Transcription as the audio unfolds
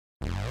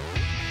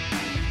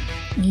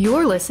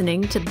You're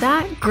listening to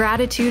That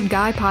Gratitude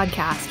Guy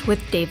podcast with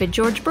David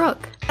George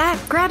Brooke.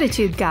 That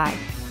Gratitude Guy.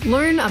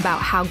 Learn about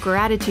how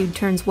gratitude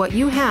turns what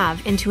you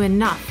have into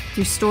enough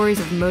through stories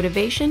of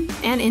motivation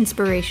and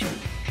inspiration.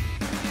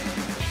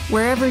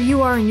 Wherever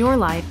you are in your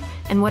life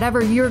and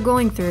whatever you're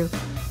going through,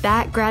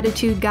 That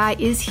Gratitude Guy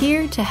is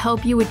here to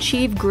help you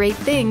achieve great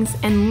things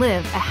and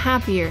live a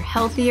happier,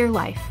 healthier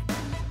life.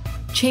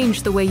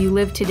 Change the way you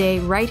live today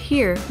right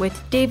here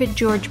with David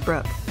George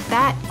Brooke.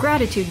 That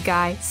Gratitude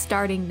Guy,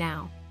 starting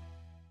now.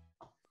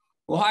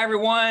 Well, hi,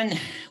 everyone.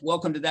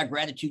 Welcome to That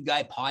Gratitude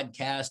Guy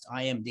podcast.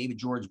 I am David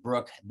George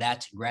Brooke,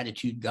 That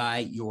Gratitude Guy,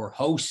 your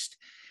host,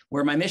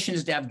 where my mission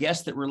is to have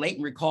guests that relate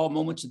and recall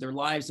moments of their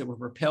lives that were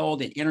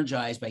propelled and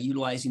energized by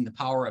utilizing the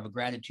power of a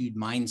gratitude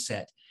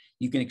mindset.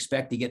 You can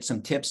expect to get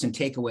some tips and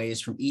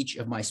takeaways from each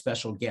of my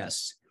special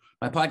guests.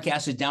 My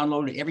podcast is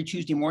downloaded every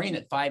Tuesday morning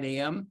at 5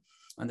 a.m.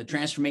 on the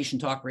Transformation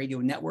Talk Radio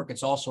Network.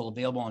 It's also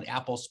available on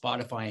Apple,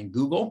 Spotify, and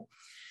Google.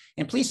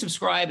 And please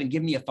subscribe and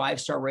give me a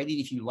 5-star rating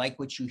if you like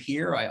what you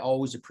hear. I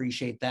always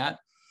appreciate that.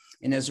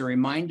 And as a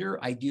reminder,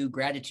 I do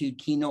gratitude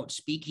keynote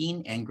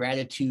speaking and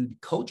gratitude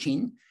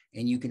coaching.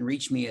 And you can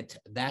reach me at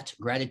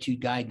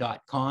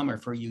thatgratitudeguy.com, or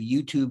for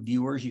you YouTube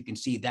viewers, you can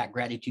see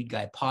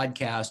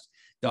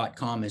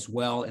thatgratitudeguypodcast.com as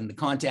well. And the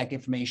contact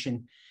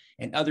information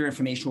and other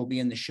information will be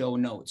in the show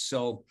notes.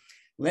 So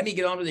let me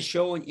get on to the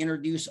show and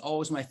introduce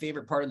always my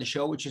favorite part of the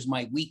show, which is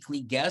my weekly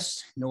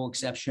guests. No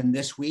exception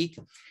this week.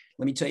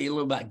 Let me tell you a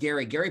little about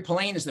Gary. Gary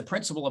Polain is the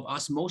principal of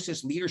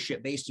Osmosis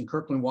Leadership based in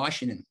Kirkland,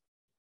 Washington.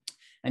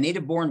 A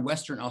native-born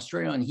Western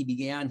Australian, he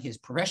began his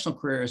professional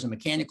career as a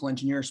mechanical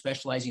engineer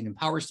specializing in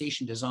power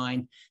station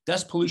design,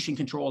 dust pollution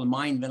control, and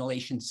mine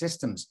ventilation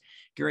systems.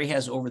 Gary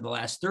has, over the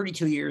last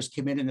 32 years,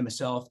 committed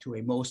himself to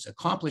a most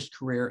accomplished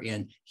career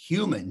in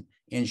human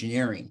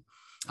engineering.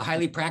 A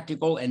highly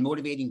practical and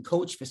motivating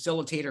coach,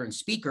 facilitator, and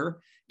speaker,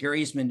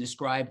 Gary has been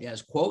described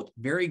as, quote,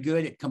 very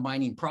good at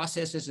combining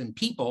processes and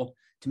people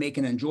to make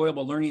an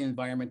enjoyable learning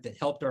environment that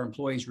helped our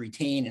employees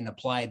retain and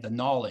apply the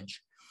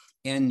knowledge,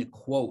 end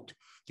quote.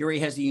 Gary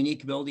has the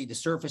unique ability to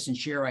surface and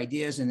share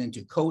ideas and then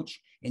to coach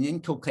and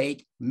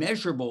inculcate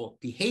measurable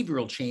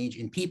behavioral change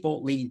in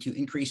people, leading to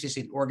increases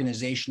in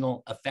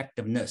organizational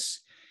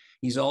effectiveness.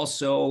 He's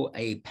also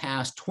a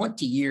past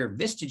 20-year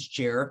Vistage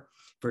chair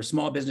for a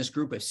small business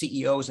group of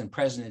CEOs and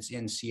presidents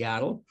in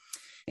Seattle.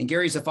 And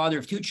Gary's a father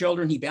of 2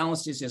 children. He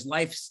balances his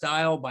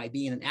lifestyle by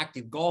being an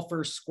active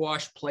golfer,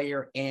 squash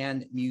player,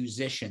 and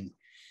musician.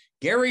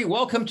 Gary,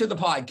 welcome to the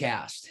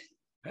podcast.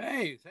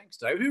 Hey, thanks,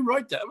 Dave. Who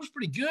wrote that? That was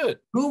pretty good.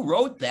 Who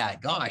wrote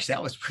that? Gosh,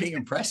 that was pretty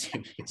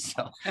impressive.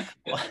 So, I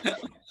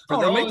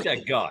want to meet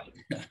that guy.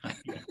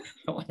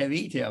 I want to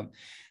meet him.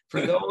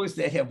 For those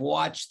that have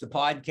watched the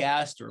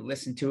podcast or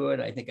listened to it,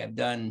 I think I've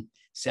done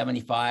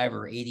 75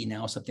 or 80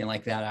 now, something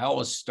like that. I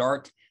always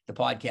start the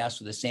podcast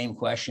with the same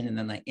question, and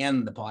then I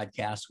end the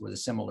podcast with a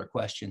similar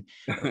question.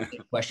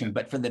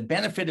 But for the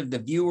benefit of the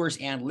viewers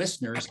and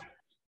listeners,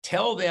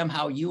 tell them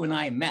how you and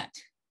I met.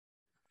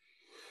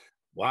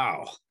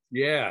 Wow.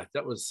 Yeah,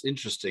 that was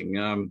interesting.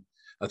 I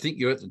think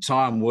you're at the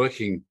time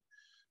working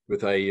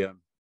with a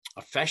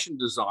fashion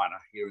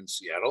designer here in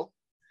Seattle,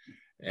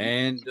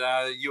 and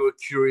you were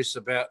curious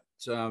about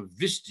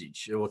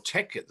Vistage, or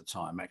Tech at the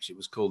time. Actually, it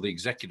was called the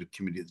Executive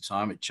Committee at the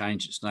time. It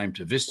changed its name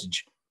to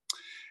Vistage.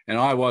 And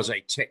I was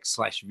a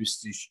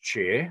Tech/Vistage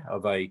chair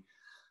of a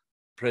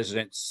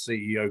president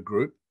CEO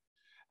group.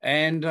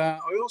 And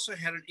I also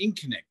had an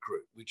InConnect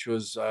group, which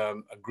was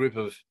a group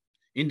of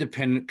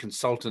independent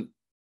consultant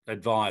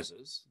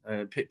advisors,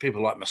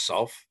 people like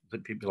myself,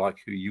 people like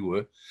who you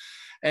were.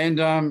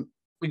 And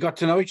we got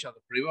to know each other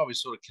pretty well. We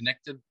sort of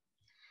connected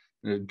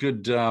in a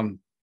good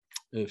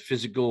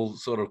physical,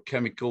 sort of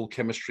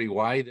chemistry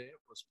way there.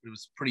 It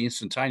was pretty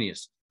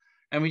instantaneous.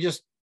 And we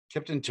just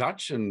kept in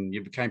touch, and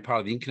you became part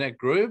of the InConnect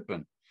group.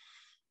 And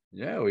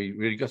yeah, we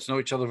really got to know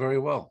each other very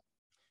well.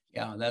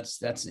 Yeah,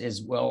 that's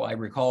as well. I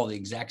recall the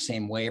exact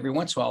same way. Every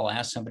once in a while, I'll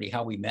ask somebody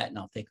how we met, and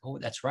I'll think, "Oh,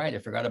 that's right. I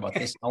forgot about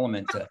this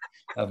element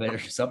of it or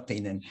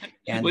something." And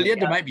well, you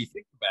had to make me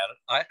think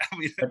about it. I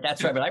mean, but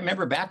that's right. But I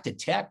remember back to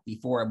Tech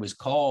before it was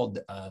called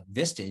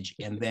Vistage,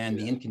 and then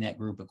the InConnect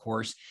group, of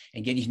course,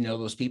 and getting to know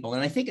those people.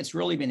 And I think it's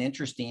really been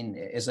interesting.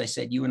 As I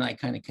said, you and I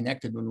kind of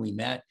connected when we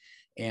met.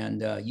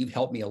 And you've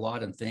helped me a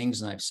lot on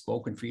things, and I've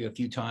spoken for you a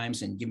few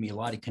times and given me a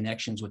lot of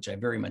connections, which I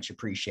very much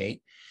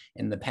appreciate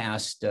in the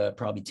past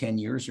probably 10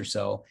 years or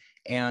so.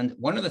 And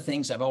one of the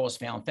things I've always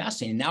found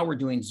fascinating, now we're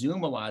doing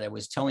Zoom a lot. I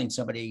was telling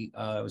somebody,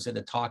 I was at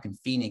a talk in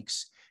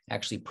Phoenix,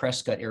 actually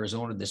Prescott,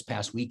 Arizona this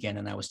past weekend,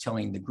 and I was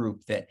telling the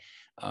group that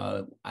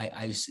I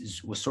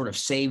was sort of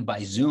saved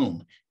by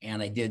Zoom,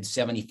 and I did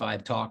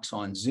 75 talks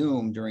on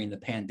Zoom during the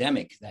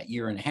pandemic, that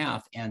year and a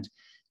half. And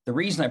the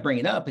reason I bring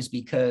it up is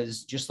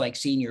because just like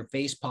seeing your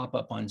face pop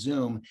up on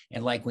Zoom,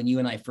 and like when you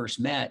and I first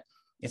met,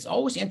 it's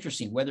always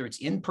interesting, whether it's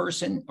in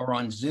person or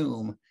on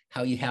Zoom,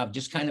 how you have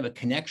just kind of a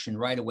connection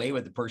right away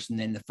with the person.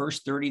 In the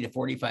first 30 to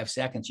 45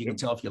 seconds, you can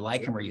tell if you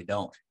like them or you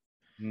don't.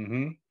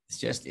 Mm-hmm.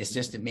 It's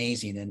just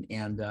amazing. And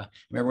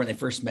remember when I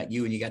first met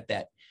you and you got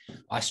that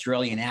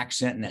Australian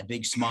accent and that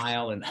big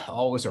smile and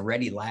always a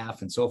ready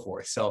laugh and so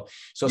forth. So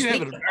you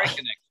have an American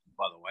accent,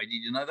 by the way. Did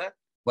you know that?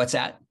 What's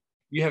that?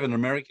 You have an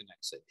American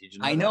accent. Did you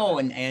know I that? know,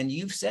 and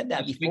you've said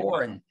that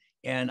before,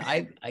 and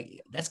I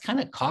that's kind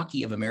of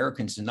cocky of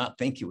Americans to not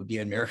think it would be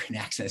an American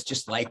accent. It's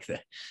just like the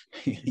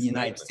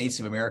United States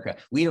of America.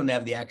 We don't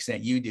have the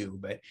accent you do,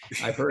 but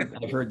I've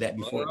heard that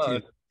before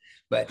too.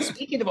 But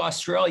speaking of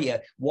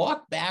Australia,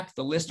 walk back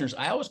the listeners.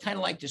 I always kind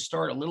of like to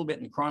start a little bit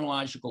in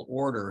chronological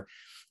order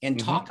and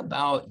talk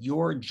about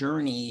your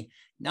journey,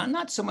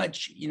 not so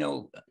much,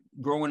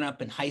 growing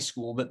up in high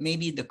school, but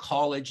maybe the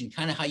college and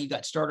kind of how you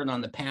got started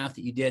on the path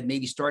that you did,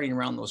 maybe starting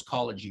around those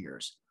college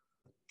years.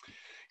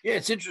 Yeah,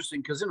 it's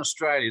interesting because in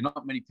Australia,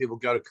 not many people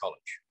go to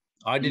college.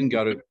 I didn't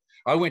go to,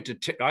 I went to,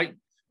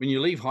 when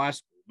you leave high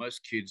school,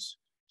 most kids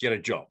get a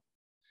job.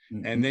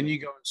 And then you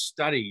go and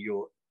study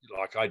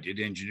like I did,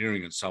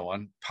 engineering and so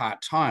on,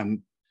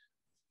 part-time.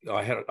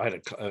 I had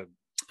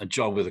a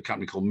job with a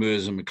company called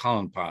Mears and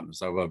McClellan Partners.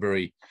 They were a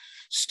very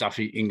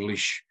stuffy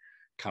English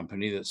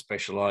company that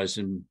specialized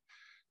in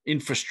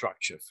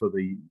infrastructure for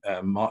the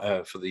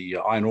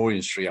iron ore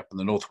industry up in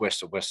the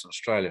northwest of Western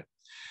Australia.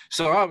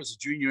 So I was a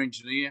junior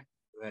engineer,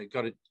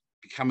 got to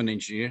become an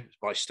engineer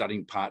by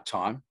studying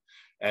part-time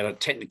at a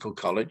technical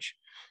college,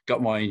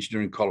 got my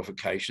engineering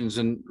qualifications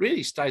and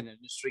really stayed in the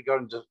industry,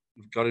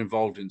 got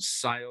involved in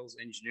sales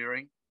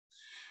engineering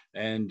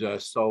and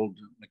sold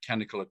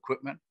mechanical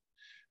equipment,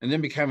 and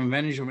then became a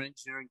manager of an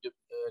engineering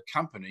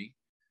company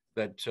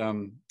that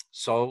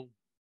sold,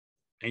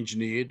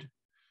 engineered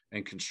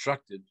and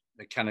constructed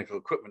mechanical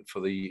equipment for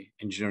the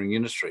engineering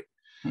industry.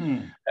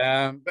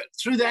 But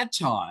through that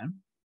time,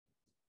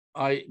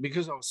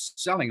 because I was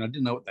selling, I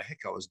didn't know what the heck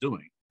I was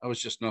doing. I was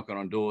just knocking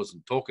on doors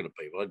and talking to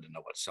people. I didn't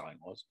know what selling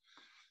was.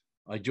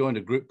 I joined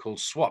a group called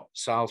SWAP,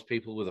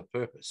 Salespeople with a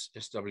Purpose,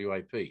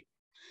 SWAP.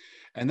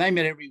 And they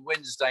met every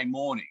Wednesday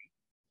morning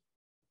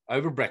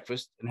over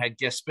breakfast and had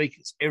guest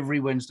speakers every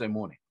Wednesday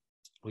morning.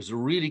 It was a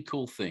really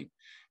cool thing.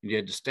 And you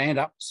had to stand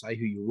up, say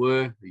who you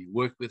were, who you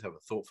worked with, have a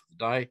thought for the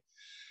day.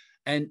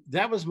 And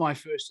that was my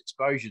first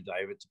exposure,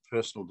 David, to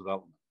personal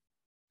development.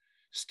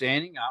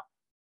 Standing up,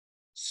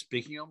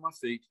 speaking on my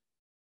feet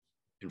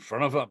in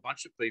front of a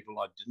bunch of people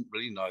I didn't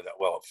really know that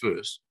well at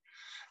first.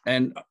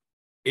 And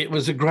it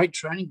was a great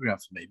training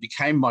ground for me. It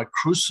became my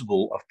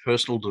crucible of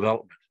personal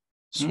development,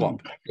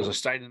 SWAP, because I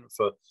stayed in it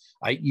for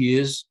 8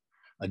 years.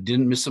 I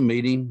didn't miss a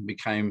meeting,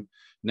 became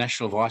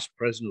National Vice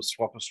President of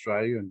SWAP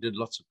Australia and did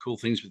lots of cool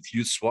things with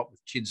Youth SWAP, with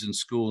kids in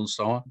school and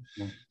so on.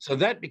 So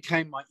that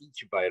became my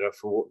incubator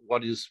for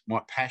what is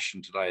my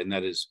passion today, and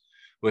that is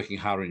working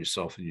hard on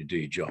yourself and you do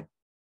your job.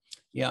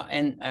 Yeah,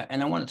 and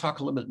I want to talk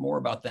a little bit more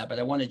about that, but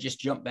I want to just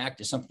jump back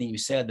to something you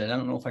said that I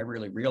don't know if I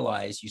really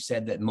realized. You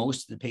said that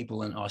most of the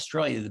people in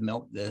Australia,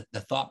 the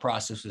thought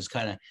process was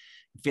kind of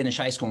finish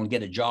high school and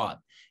get a job.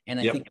 And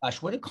I think,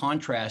 gosh, what a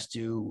contrast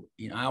to,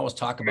 I always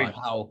talk about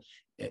how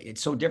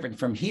it's so different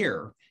from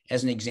here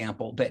as an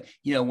example. But,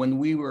 when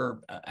we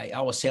were, I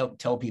always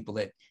tell people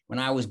that when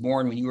I was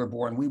born, when you were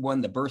born, we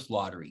won the birth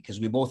lottery because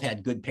we both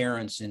had good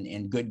parents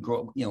and good,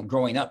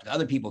 growing up.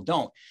 Other people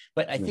don't.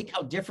 But I think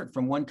how different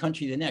from one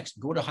country to the next,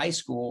 go to high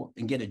school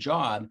and get a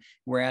job.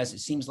 Whereas it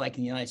seems like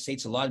in the United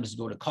States, a lot of us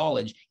go to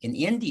college. In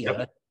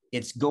India,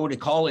 it's go to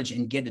college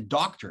and get a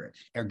doctorate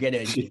or get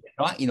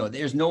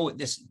there's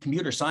this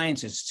computer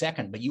science is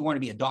second, but you want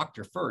to be a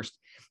doctor first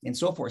and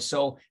so forth.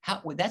 So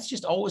that's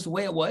just always the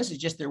way it was. It's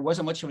just, there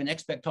wasn't much of an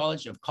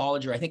expectation of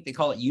college, or I think they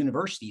call it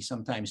university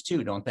sometimes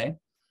too, don't they?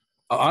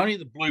 Only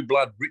the blue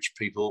blood rich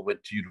people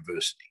went to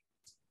university.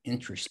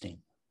 Interesting.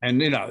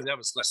 And, that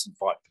was less than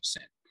 5%.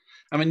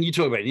 I mean, you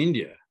talk about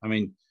India. I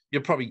mean,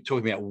 you're probably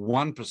talking about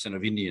 1%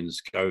 of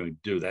Indians go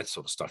and do that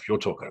sort of stuff you're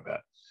talking about.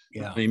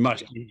 Yeah. I mean,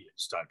 most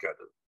Indians don't go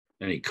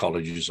to any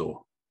colleges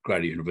or go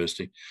to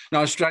university.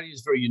 No, Australia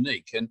is very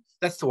unique, and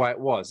that's the way it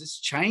was.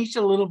 It's changed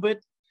a little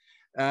bit.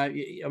 I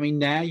mean,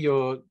 now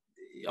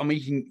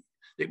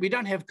we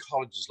don't have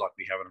colleges like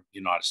we have in the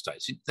United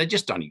States. They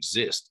just don't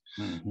exist.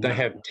 They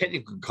have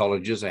technical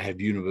colleges, they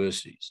have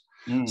universities.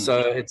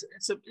 So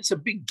it's a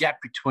big gap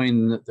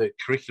between the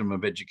curriculum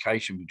of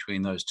education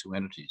between those two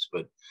entities.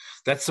 But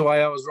that's the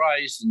way I was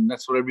raised, and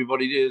that's what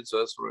everybody did. So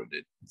that's what I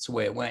did. That's the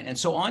way it went. And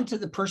so on to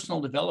the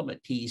personal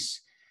development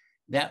piece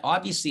that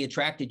obviously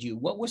attracted you.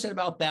 What was it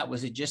about that?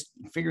 Was it just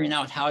figuring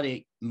out how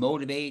to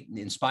motivate and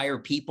inspire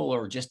people,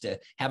 or just to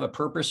have a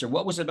purpose? Or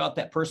what was it about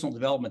that personal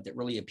development that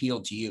really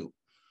appealed to you?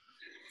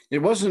 It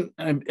wasn't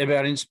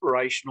about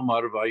inspirational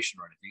motivation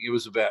or anything. It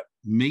was about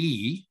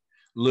me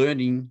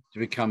learning to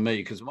become me,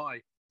 because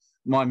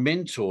my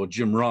mentor,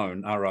 Jim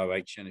Rohn,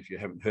 R-O-H-N, if you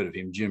haven't heard of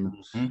him, Jim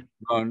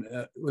Rohn,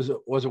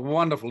 was a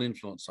wonderful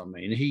influence on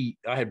me. And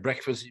I had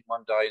breakfast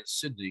one day in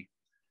Sydney,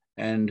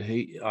 and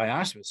I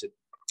asked him, I said,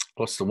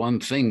 what's the one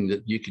thing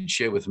that you can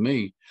share with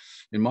me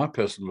in my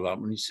personal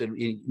development?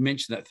 He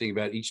mentioned that thing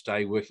about each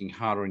day working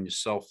harder on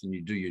yourself than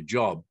you do your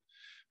job.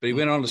 But he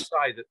went on to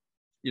say that,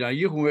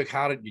 you can work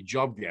hard at your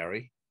job,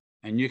 Gary,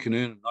 and you can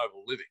earn a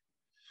noble living.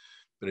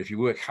 But if you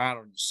work hard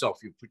on yourself,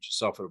 you put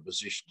yourself in a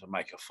position to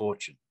make a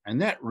fortune.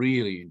 And that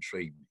really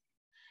intrigued me.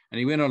 And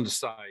he went on to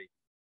say,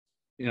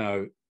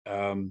 who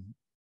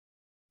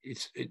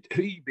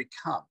you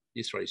become.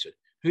 That's what he said.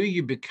 Who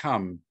you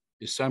become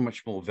is so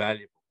much more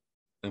valuable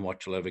than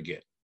what you'll ever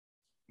get.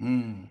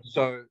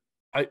 So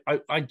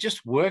I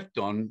just worked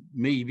on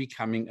me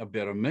becoming a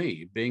better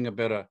me, being a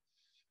better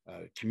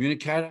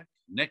communicator,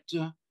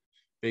 connector,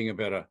 being a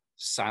better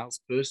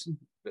salesperson.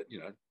 But,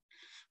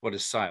 what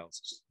is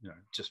sales?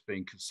 Just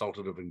being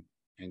consultative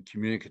and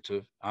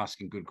communicative,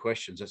 asking good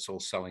questions. That's all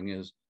selling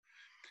is.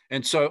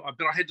 And so,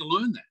 but I had to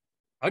learn that.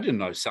 I didn't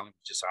know selling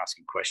was just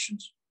asking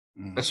questions.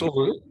 That's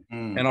all it is.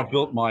 And I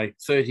built my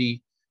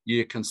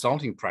 30-year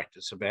consulting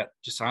practice about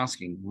just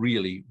asking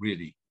really,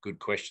 really good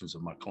questions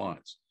of my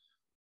clients.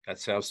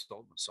 That's how I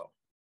sold myself.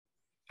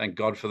 Thank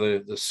God for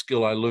the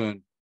skill I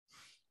learned.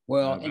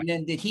 Well, and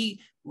then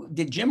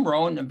did Jim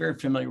Rohn, I'm very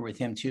familiar with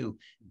him too,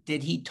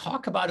 did he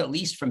talk about, at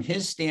least from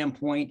his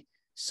standpoint,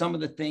 some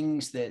of the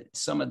things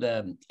some of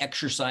the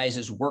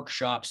exercises,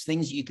 workshops,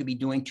 things you could be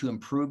doing to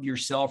improve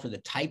yourself, or the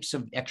types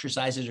of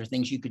exercises or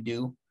things you could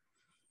do?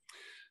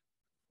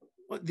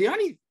 Well, the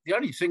only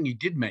thing he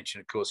did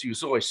mention, of course, he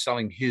was always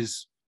selling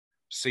his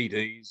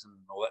CDs and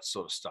all that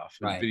sort of stuff,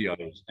 and right.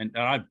 videos, and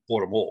I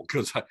bought them all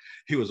because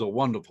he was a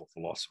wonderful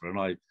philosopher,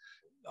 and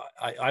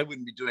I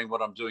wouldn't be doing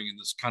what I'm doing in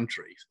this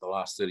country for the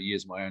last 30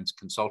 years, my own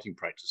consulting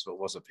practice, if it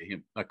wasn't for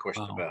him, no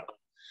question about it.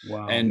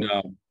 Wow. And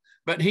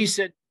but he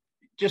said,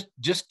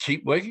 just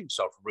keep working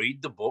yourself,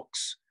 read the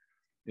books,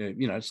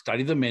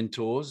 study the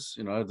mentors,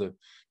 the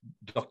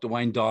Dr.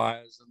 Wayne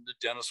Dyers and the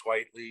Dennis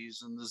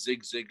Waitley's and the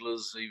Zig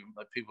Ziglars, even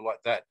people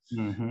like that.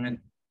 And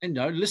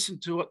listen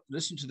to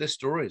their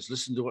stories,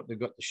 listen to what they've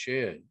got to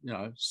share,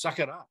 suck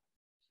it up,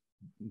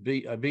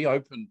 be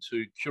open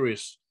to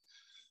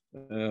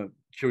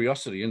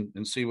curiosity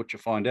and see what you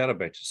find out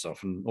about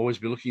yourself, and always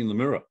be looking in the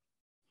mirror.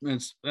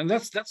 And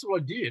that's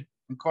what I did.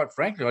 And quite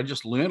frankly, I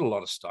just learned a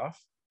lot of stuff.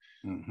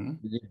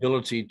 The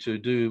ability to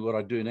do what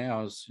I do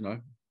now is,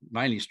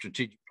 mainly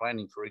strategic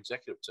planning for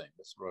executive team.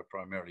 That's what I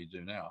primarily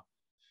do now.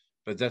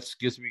 But that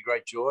gives me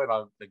great joy.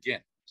 And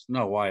there's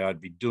no way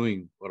I'd be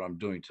doing what I'm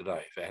doing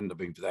today if it hadn't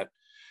been for that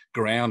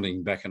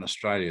grounding back in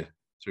Australia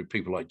through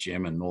people like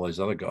Jem and all those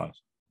other guys.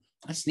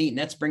 That's neat. And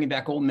that's bringing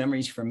back old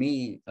memories for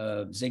me.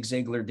 Zig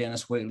Ziglar,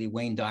 Dennis Waitley,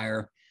 Wayne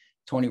Dyer,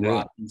 Tony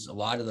Robbins, a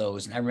lot of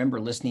those. And I remember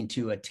listening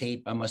to a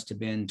tape. I must have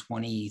been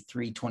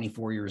 23,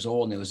 24 years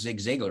old, and it was Zig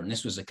Ziglar. And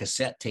this was a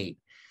cassette tape.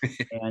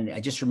 And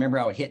I just remember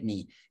how it hit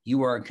me.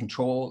 You are in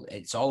control.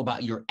 It's all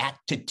about your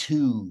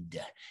attitude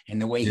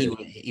and the way he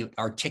would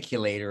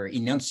articulate or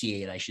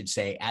enunciate, I should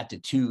say,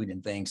 attitude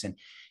and things.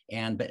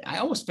 But I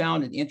always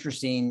found it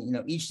interesting,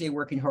 each day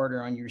working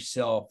harder on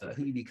yourself,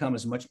 who you become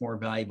is much more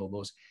valuable.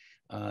 Those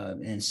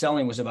and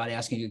selling was about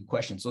asking good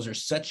questions. Those are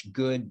such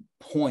good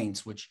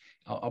points, which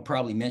I'll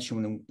probably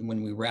mention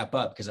when we wrap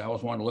up, because I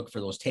always want to look for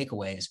those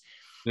takeaways.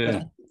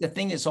 Yeah. The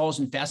thing that's always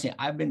been fascinating,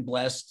 I've been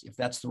blessed, if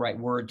that's the right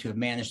word, to have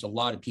managed a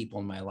lot of people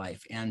in my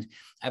life. And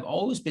I've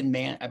always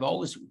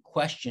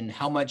questioned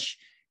how much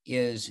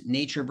is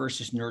nature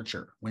versus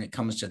nurture when it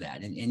comes to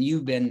that. And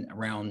you've been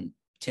around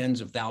tens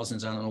of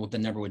thousands, I don't know what the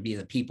number would be,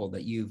 the people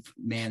that you've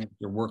managed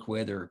or worked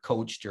with or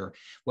coached or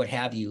what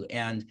have you.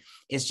 And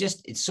it's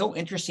so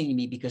interesting to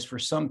me, because for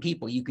some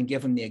people, you can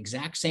give them the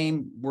exact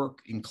same work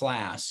in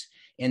class,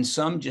 and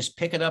some just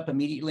pick it up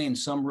immediately, and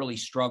some really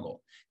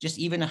struggle. Just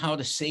even how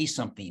to say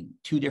something,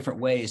 two different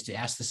ways to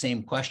ask the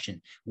same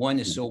question. One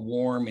is so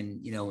warm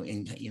and,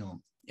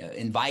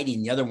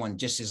 inviting. The other one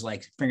just is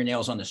like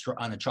fingernails on a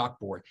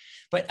chalkboard.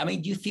 But I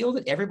mean, do you feel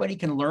that everybody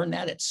can learn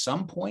that at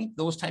some point,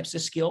 those types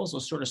of skills,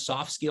 those sort of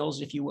soft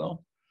skills, if you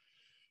will?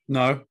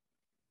 No.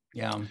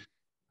 Yeah.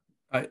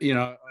 I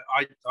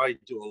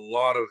do a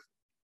lot of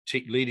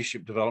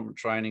leadership development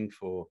training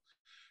for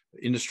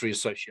industry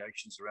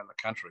associations around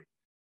the country.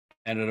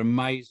 And it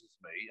amazes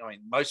me. I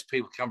mean, most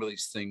people come to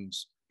these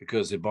things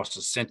because their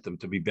bosses sent them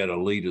to be better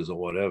leaders or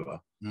whatever.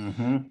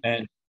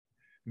 And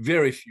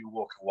very few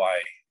walk away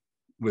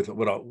with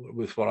what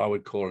I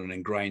would call an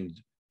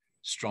ingrained,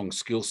 strong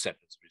skill set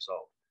as a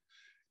result.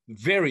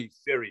 Very,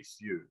 very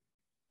few,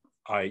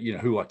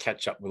 who I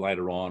catch up with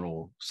later on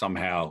or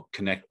somehow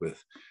connect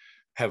with,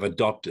 have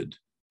adopted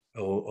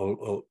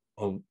or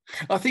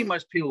I think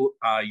most people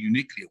are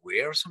uniquely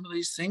aware of some of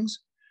these things,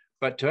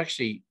 but to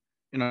actually,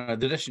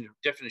 the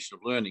definition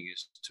of learning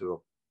is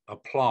to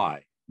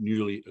apply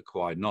newly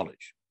acquired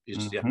knowledge.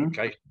 Is the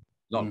application.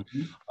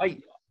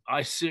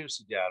 I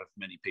seriously doubt if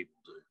many people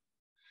do,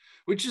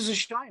 which is a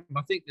shame.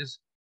 I think there's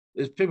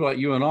people like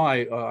you and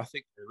I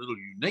think they're a little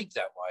unique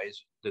that way,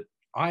 is that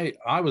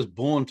I was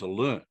born to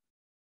learn.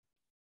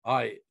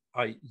 I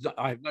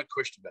have no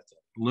question about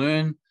that.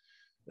 Learn,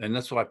 and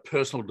that's why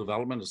personal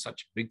development is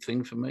such a big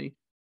thing for me.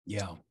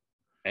 Yeah.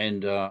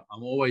 And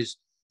I'm always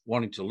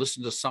wanting to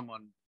listen to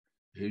someone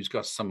who's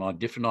got some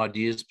different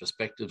ideas,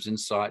 perspectives,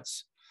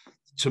 insights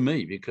to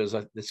me, because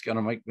it's going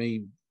to make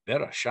me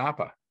better,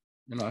 sharper,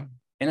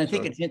 And I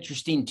think it's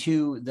interesting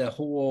too, the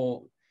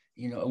whole,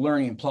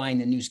 learning, applying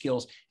the new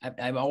skills.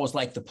 I've always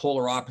liked the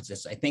polar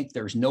opposites. I think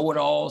there's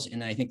know-it-alls,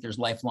 and I think there's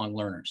lifelong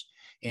learners.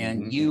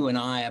 And you and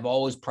I have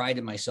always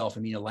prided myself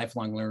in being a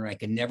lifelong learner. I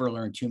can never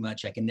learn too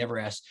much. I can never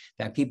ask.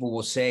 In fact, people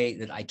will say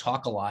that I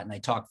talk a lot and I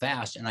talk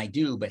fast, and I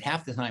do, but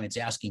half the time it's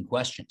asking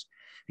questions.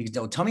 Because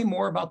they'll tell me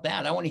more about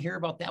that. I want to hear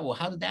about that. Well,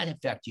 how did that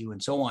affect you?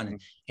 And so on.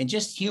 And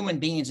just human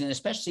beings, and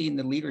especially in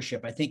the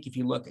leadership, I think if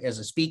you look as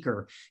a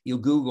speaker, you'll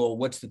Google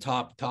what's the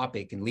top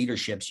topic, and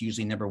leadership's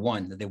usually number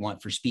one that they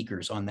want for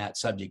speakers on that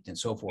subject and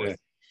so forth. Yeah.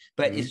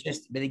 But it's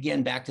just, but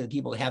again, back to the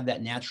people that have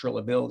that natural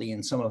ability,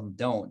 and some of them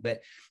don't. But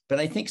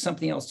I think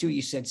something else too,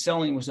 you said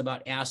selling was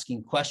about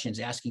asking questions,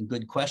 asking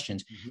good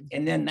questions.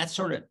 And then that's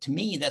sort of, to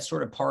me, that's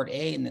sort of part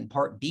A. And then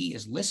part B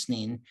is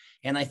listening.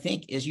 And I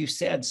think, as you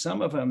said,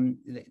 some of them,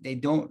 they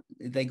go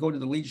to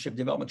the leadership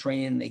development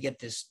training and they get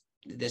this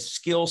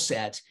skill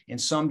set, and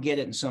some get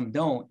it and some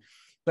don't.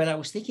 But I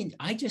was thinking,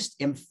 I just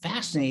am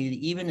fascinated,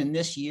 even in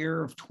this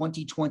year of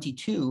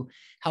 2022,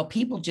 how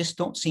people just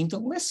don't seem to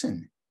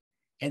listen.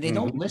 And they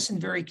don't listen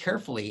very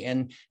carefully.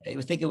 And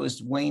I think it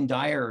was Wayne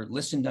Dyer,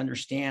 listen to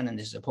understand, and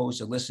as opposed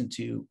to listen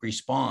to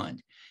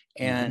respond.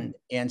 And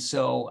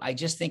so I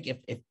just think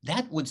if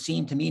that would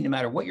seem to me, no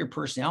matter what your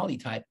personality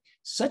type,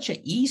 such an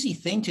easy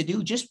thing to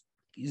do, just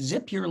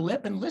zip your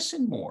lip and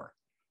listen more.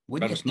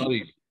 But it's not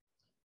easy.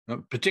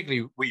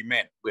 Particularly we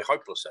men, we're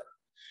hopeless at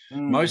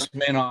it. Most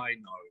men I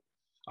know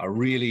are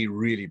really,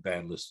 really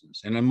bad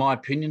listeners. And in my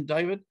opinion,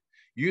 David,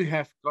 you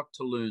have got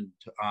to learn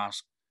to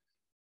ask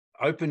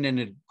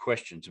open-ended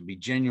questions and be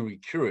genuinely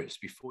curious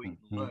before you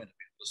learn about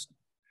listening.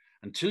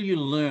 Until you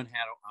learn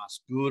how to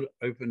ask good,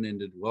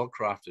 open-ended,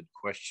 well-crafted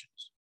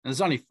questions. And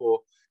there's only 4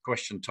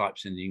 question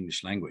types in the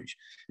English language.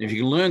 And if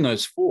you can learn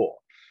those 4,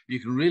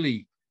 you can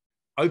really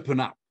open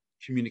up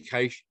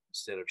communication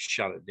instead of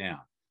shut it down.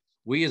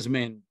 We as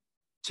men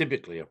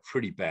typically are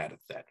pretty bad at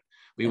that.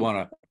 We're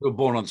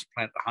born on this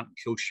planet to hunt and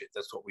kill shit.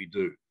 That's what we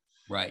do.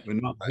 Right. We're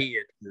not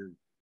here to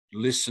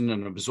listen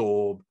and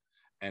absorb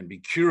and be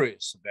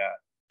curious about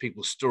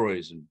people's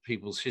stories and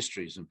people's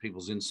histories and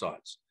people's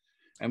insights.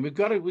 And we've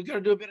got to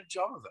do a better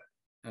job of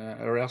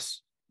that, or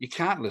else you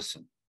can't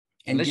listen.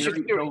 And unless you're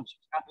curious,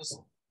 you can't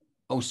listen.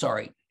 Oh,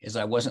 sorry, as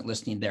I wasn't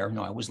listening there.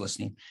 No, I was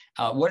listening.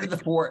 What are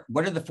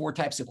the 4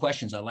 types of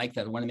questions? I like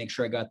that. I want to make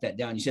sure I got that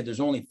down. You said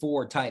there's only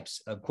 4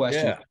 types of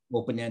questions,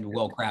 open-ended,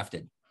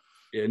 well-crafted.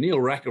 Yeah,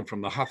 Neil Rackham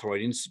from the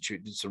Hathaway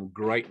Institute did some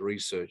great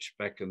research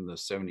back in the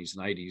 70s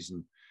and 80s,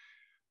 and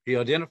he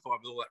identified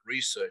with all that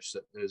research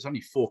that there's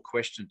only 4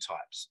 question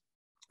types.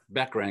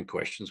 Background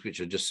questions,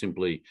 which are just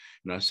simply,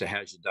 so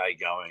how's your day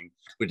going?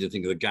 What do you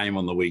think of the game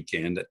on the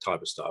weekend? That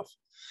type of stuff.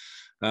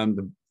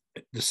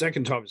 The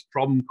second type is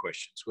problem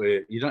questions,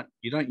 where you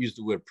don't use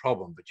the word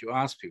problem, but you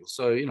ask people,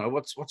 so,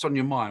 what's on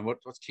your mind?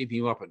 What's keeping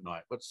you up at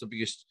night? What's the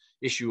biggest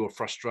issue or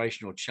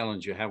frustration or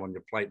challenge you have on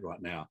your plate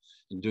right now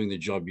in doing the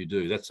job you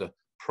do? That's a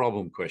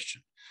problem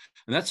question.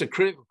 And that's a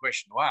critical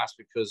question to ask,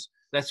 because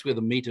that's where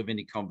the meat of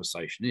any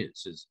conversation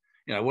is,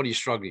 what are you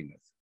struggling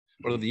with?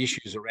 What are the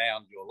issues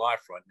around your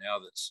life right now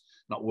that's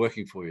not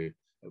working for you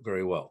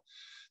very well?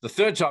 The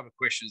third type of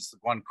question is the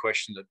one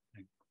question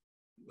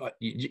that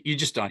you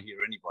just don't hear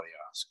anybody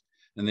ask,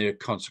 and they're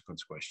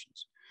consequence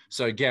questions.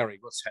 So, Gary,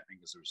 what's happening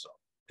as a result?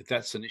 If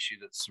that's an issue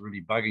that's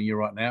really bugging you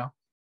right now,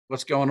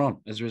 what's going on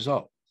as a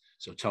result?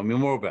 So tell me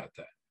more about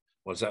that.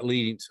 What's that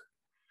leading to?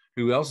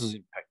 Who else is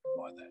impacted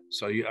by that?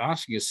 So you're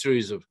asking a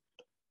series of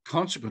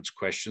consequence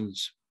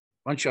questions.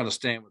 Once you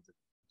understand what the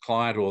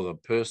client or the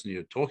person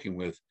you're talking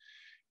with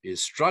is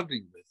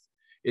struggling with,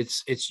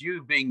 it's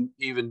you being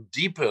even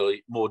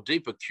more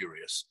deeper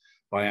curious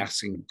by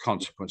asking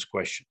consequence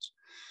questions.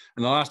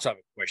 And the last type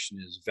of question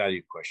is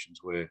value questions,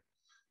 where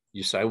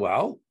you say,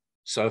 well,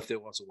 so if there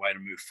was a way to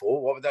move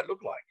forward, what would that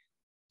look like?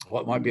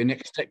 What might be a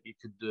next step you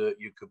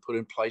could put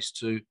in place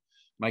to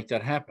make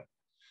that happen?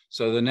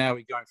 So then now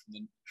we're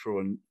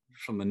going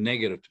from the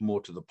negative to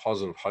more to the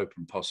positive hope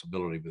and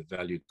possibility with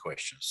value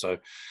questions. So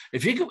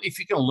if you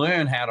can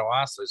learn how to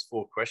ask those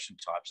 4 question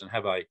types and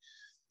have a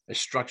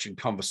structured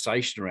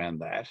conversation around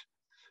that,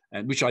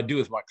 and which I do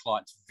with my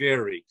clients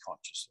very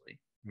consciously.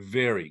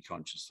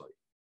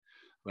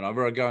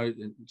 Whenever I go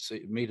and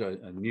meet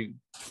a new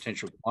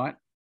potential client,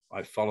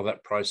 I follow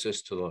that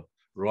process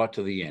right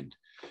to the end,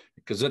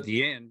 because at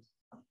the end,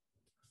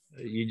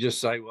 you just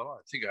say, well,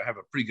 I think I have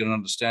a pretty good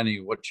understanding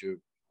of what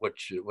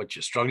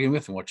you're struggling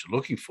with and what you're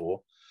looking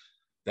for.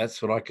 That's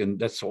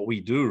what we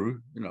do.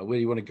 Where do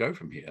you want to go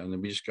from here? And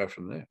then we just go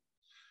from there.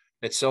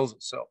 It sells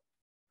itself.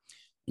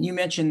 You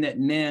mentioned that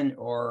men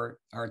are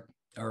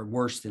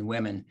worse than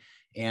women,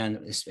 and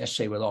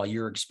especially with all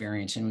your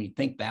experience. And when you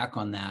think back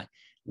on that,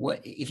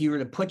 what if you were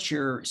to put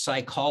your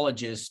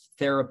psychologist,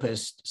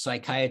 therapist,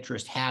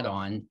 psychiatrist hat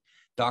on,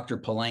 Dr.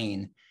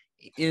 Polain?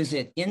 Is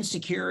it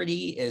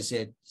insecurity? Is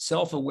it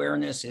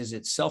self-awareness? Is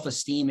it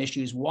self-esteem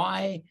issues?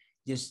 Why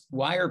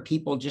are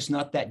people just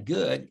not that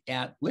good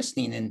at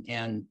listening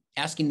and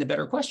asking the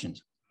better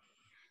questions?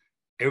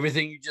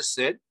 Everything you just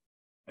said,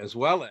 as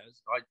well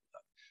as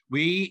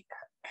we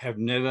have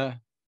never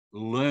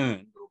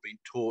learned or been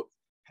taught.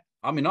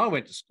 I mean, I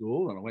went to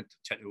school and I went to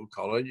technical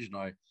college,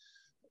 and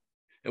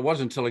it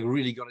wasn't until I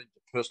really got into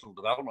personal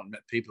development,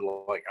 met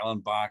people like Alan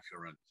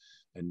Barker and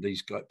and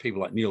these guys,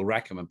 people like Neil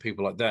Rackham and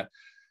people like that,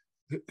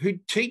 who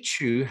teach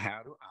you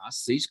how to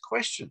ask these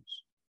questions.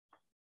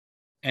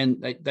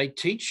 And they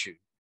teach you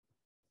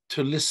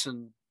to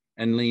listen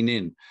and lean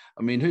in.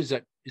 I mean, who's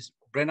that? Is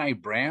Brené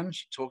Brown?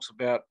 She talks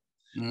about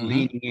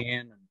leaning in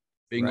and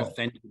being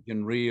authentic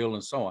and real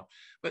and so on.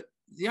 But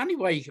the only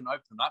way you can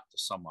open up to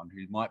someone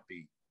who might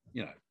be,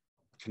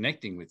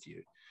 connecting with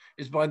you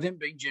is by them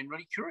being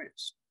genuinely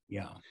curious.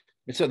 Yeah.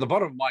 It's at the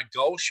bottom of my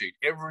goal sheet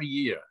every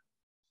year.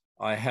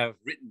 I have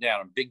written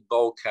down in big,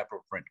 bold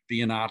capital print,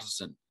 be an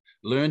artisan,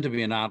 learn to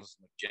be an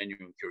artisan of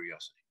genuine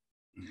curiosity.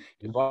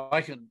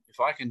 If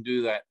I can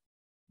do that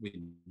with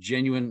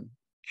genuine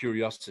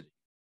curiosity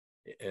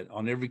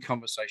on every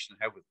conversation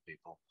I have with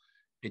people,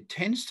 it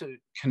tends to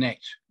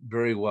connect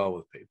very well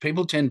with people.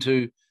 People tend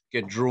to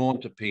get drawn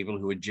to people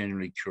who are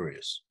genuinely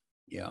curious.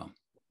 Yeah.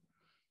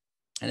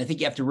 And I think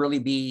you have to really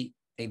be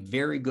a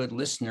very good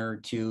listener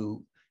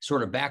to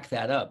sort of back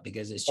that up,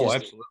 because it's just,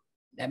 absolutely.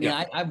 I mean,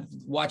 I've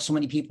watched so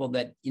many people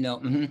that,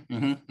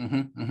 okay,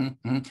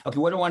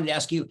 what I wanted to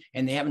ask you,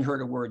 and they haven't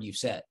heard a word you've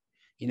said,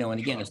 and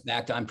again, it's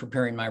back to I'm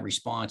preparing my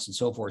response and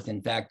so forth.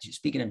 In fact,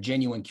 speaking of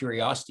genuine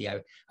curiosity,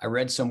 I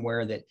read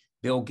somewhere that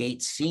Bill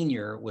Gates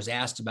Sr. was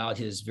asked about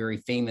his very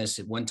famous,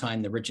 at one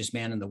time, the richest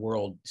man in the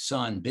world,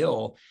 son,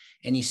 Bill.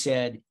 And he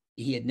said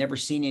he had never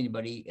seen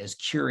anybody as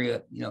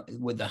curious,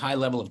 with the high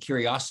level of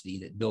curiosity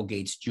that Bill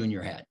Gates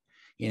Jr. had.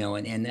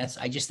 And that's,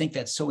 I just think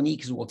that's so neat,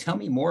 because well, tell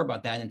me more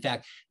about that. In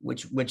fact,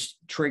 which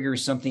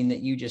triggers something that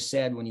you just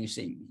said when you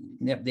say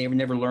they've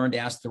never learned to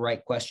ask the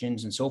right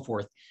questions and so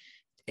forth.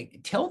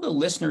 Tell the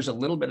listeners a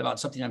little bit about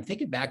something. I'm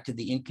thinking back to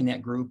the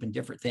InConnect group and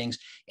different things,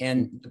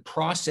 and the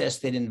process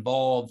that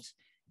involved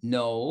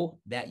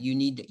that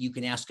you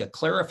can ask a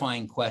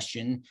clarifying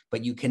question,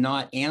 but you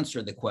cannot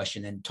answer the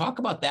question. And talk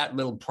about that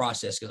little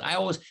process, because I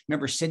always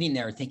remember sitting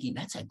there thinking,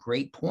 that's a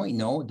great point.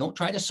 No, don't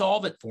try to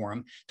solve it for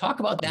them. Talk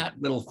about that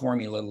little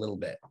formula a little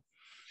bit.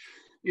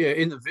 Yeah,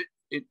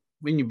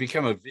 when you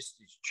become a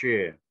Vistage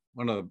chair,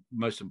 one of the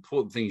most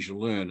important things you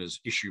learn is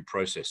issue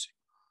processing.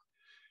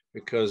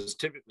 Because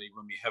typically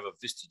when we have a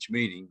Vistage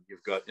meeting,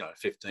 you've got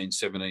 15,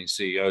 17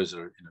 CEOs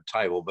are in a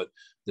table, but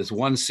there's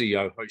one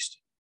CEO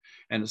hosting.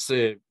 And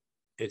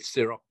it's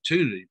their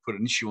opportunity to put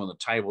an issue on the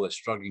table they're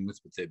struggling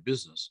with their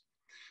business.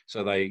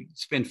 So they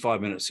spend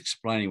 5 minutes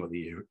explaining what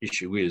the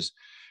issue is.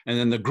 And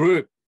then the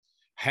group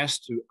has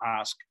to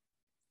ask,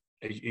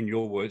 in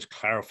your words,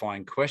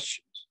 clarifying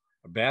questions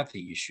about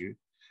the issue,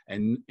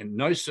 and in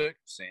no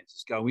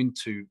circumstances go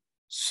into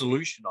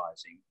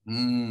solutionizing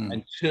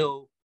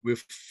until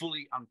we've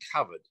fully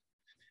uncovered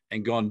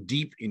and gone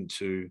deep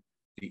into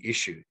the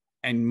issue.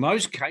 And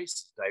most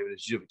cases, David,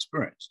 as you've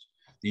experienced,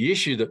 the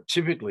issue that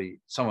typically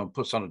someone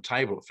puts on a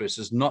table at first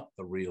is not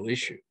the real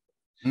issue.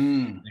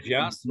 If you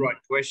ask the right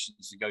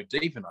questions and go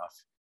deep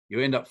enough, you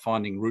end up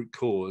finding root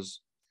cause.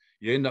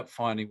 You end up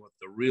finding what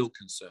the real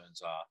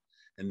concerns are.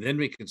 And then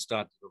we can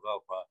start to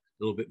develop a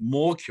little bit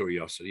more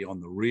curiosity on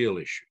the real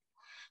issue.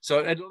 So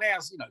it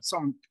allows,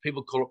 some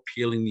people call it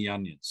peeling the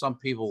onion. Some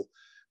people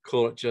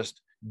call it just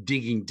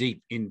digging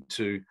deep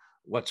into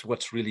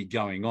what's really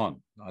going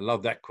on. I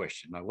love that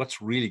question. Now,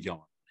 what's really going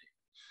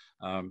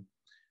on?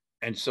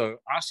 And so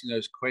asking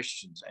those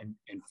questions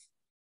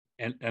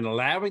and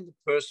allowing the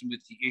person with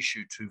the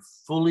issue to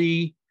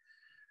fully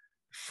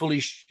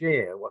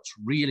share what's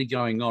really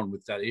going on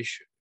with that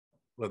issue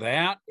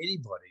without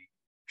anybody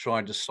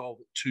trying to solve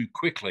it too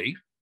quickly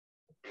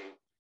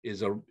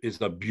is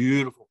a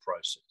beautiful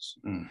process.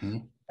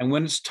 And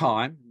when it's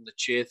time, the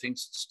chair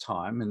thinks it's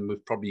time, and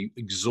we've probably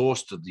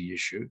exhausted the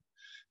issue,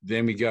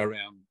 then we go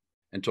around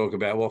and talk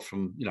about, well,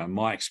 from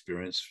my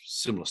experience,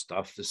 similar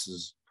stuff, this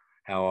is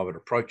how I would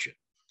approach it.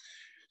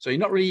 So you're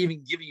not really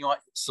even giving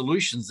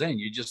solutions then.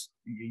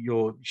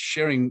 You're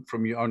sharing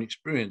from your own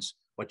experience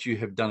what you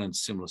have done in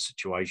similar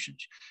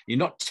situations. You're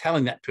not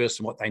telling that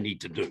person what they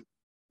need to do.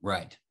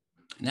 Right.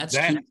 And that's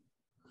key.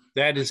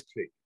 That is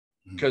key.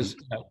 Because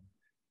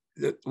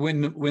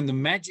when the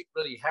magic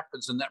really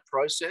happens in that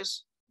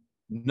process,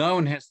 no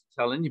one has to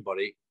tell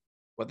anybody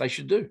what they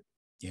should do.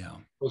 Yeah.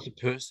 Because the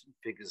person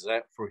figures it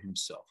out for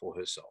himself or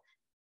herself.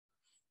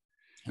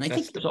 And I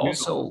think there's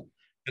also...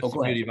 That's the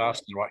beauty of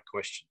asking the right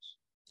questions.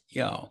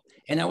 Yeah.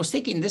 And I was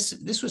thinking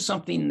this was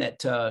something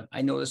that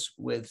I noticed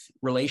with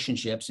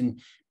relationships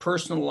and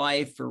personal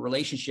life, or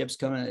relationships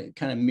kind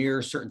of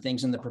mirror certain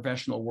things in the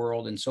professional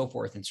world and so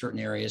forth in certain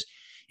areas.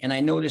 And I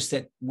noticed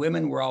that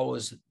women were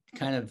always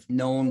kind of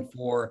known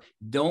for,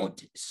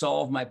 don't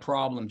solve my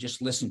problem,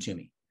 just listen to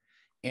me.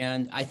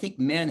 And I think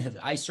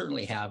I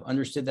certainly have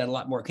understood that a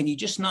lot more. Can you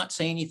just not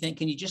say anything?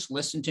 Can you just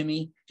listen to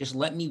me? Just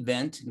let me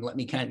vent and let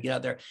me kind of get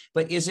out there.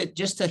 But is it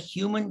just a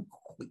human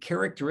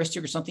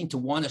characteristic or something to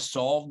want to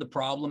solve the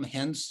problem?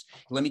 Hence,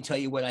 let me tell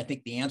you what I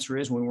think the answer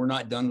is when we're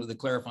not done with the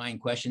clarifying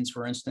questions,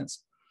 for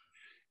instance.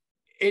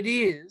 It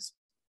is,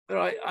 but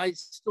I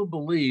still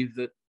believe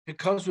that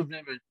because we've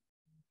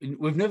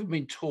never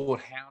been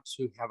taught how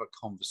to have a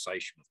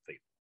conversation with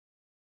people.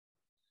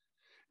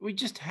 We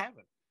just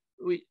haven't.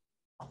 We're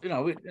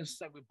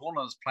born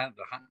on this planet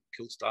to hunt,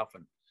 kill stuff,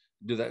 and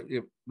do that.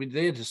 We're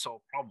there to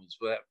solve problems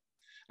without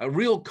a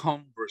real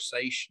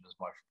conversation, as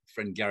my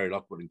friend Gary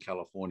Lockwood in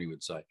California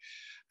would say.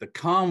 The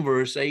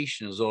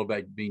conversation is all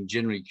about being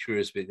genuinely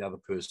curious about the other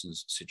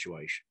person's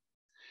situation.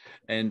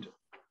 And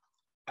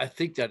I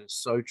think that is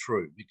so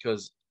true,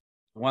 because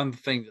one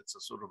thing that's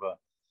a sort of a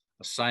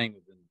saying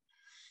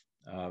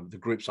within the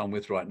groups I'm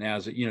with right now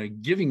is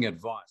that, giving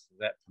advice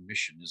without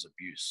permission is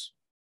abuse.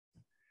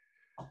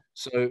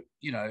 So,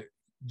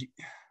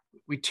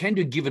 we tend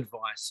to give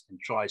advice and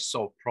try to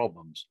solve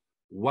problems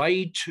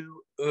way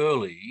too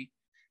early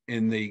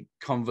in the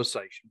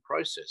conversation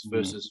process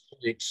versus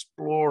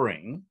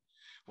exploring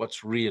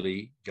what's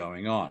really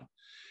going on.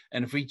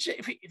 And if we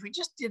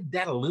just did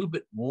that a little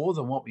bit more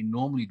than what we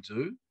normally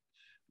do,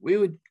 we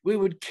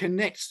would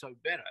connect so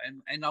better,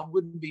 and I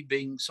wouldn't be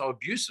being so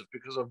abusive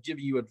because I've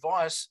given you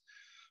advice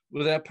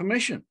without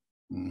permission.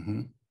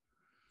 Mm-hmm.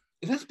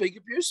 That's being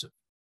abusive.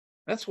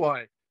 That's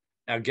why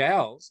our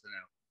gals and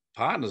our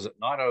partners at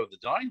night over the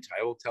dining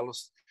table tell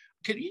us,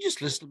 "Can you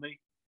just listen to me?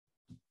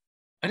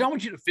 I don't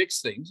want you to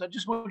fix things. I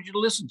just want you to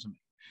listen to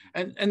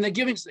me." And they're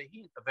giving us a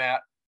hint about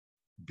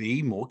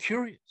be more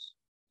curious.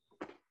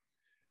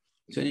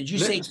 So did you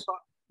say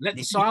let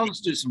the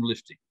silence do some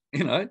lifting?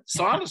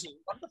 Silence is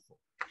wonderful.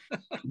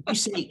 Did you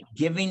say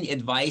giving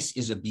advice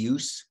is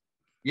abuse?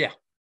 Yeah.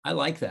 I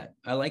like that.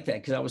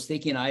 Because I was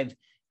thinking I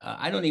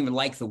don't even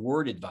like the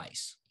word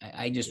advice.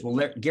 I just,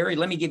 Gary,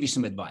 let me give you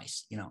some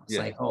advice. It's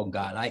like, oh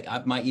God,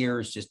 I my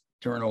ears just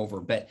turn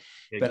over. But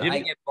giving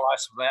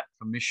advice without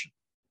permission.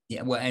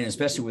 Yeah, well, and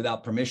especially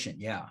without permission.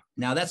 Yeah.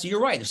 Now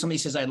you're right. If somebody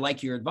says, "I'd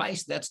like your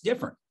advice," that's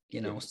different,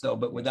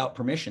 but without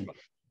permission.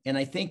 And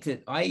I think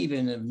that I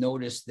even have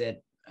noticed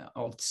that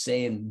I'll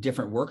say in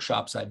different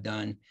workshops I've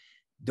done,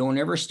 don't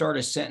ever start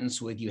a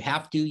sentence with "you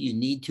have to," "you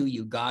need to,"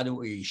 "you got to,"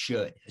 or "you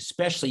should,"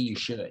 especially "you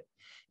should."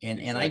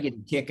 And I get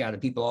a kick out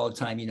of people all the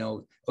time,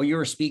 "Oh,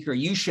 you're a speaker.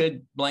 You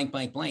should blank,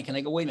 blank, blank." And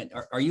I go, "Wait a minute.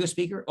 Are you a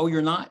speaker? Oh,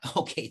 you're not?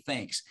 Okay,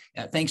 thanks.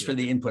 Thanks for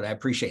the input. I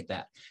appreciate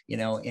that.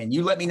 And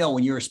you let me know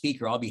when you're a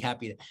speaker. I'll be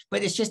happy to."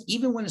 But it's just,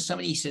 even when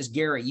somebody says,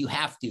 "Gary, you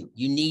have to,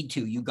 you need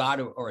to, you got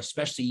to," or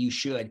especially "you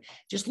should,"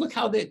 just look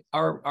how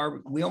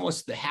we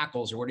almost, the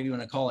hackles or whatever you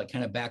want to call it,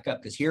 kind of back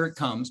up, because here it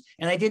comes.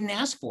 And I didn't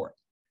ask for it.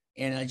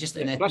 And I just,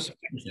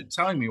 you're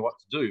telling me what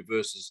to do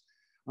versus,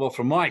 well,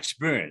 from my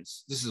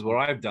experience, this is what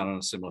I've done in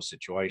a similar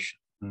situation.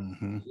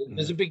 Mm-hmm.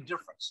 There's a big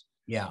difference.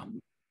 Yeah.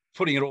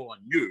 Putting it all on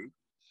you,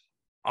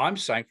 I'm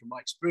saying from my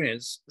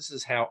experience, this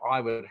is how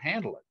I would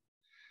handle it.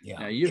 Yeah.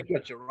 Now, you've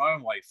got your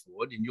own way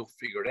forward and you'll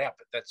figure it out,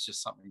 but that's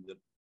just something that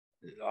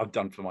I've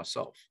done for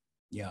myself.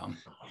 Yeah.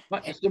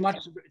 But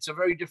it's a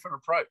very different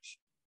approach.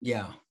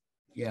 Yeah.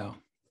 Yeah.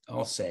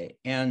 I'll say.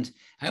 And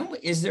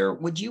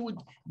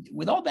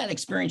with all that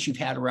experience you've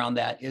had around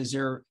that, is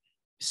there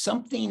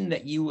something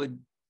that you would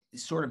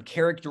sort of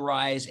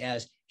characterize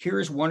as,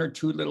 here's one or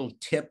two little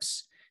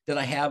tips that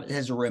I have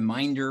as a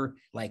reminder,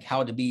 like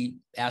how to be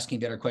asking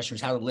better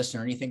questions, how to listen,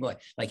 or anything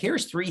like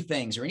here's 3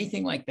 things or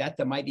anything like that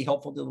might be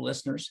helpful to the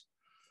listeners?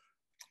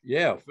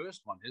 Yeah.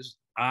 First one is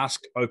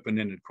ask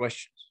open-ended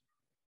questions.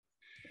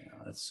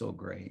 Yeah, that's so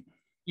great.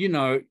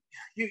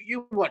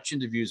 You watch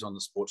interviews on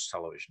the sports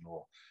television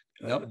or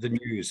the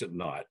news at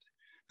night.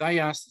 They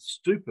ask the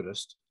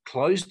stupidest,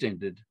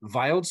 closed-ended,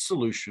 veiled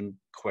solution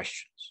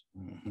questions.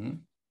 Mm-hmm.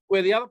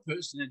 Where the other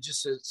person, it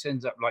just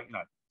sends up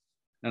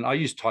and I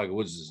use Tiger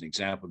Woods as an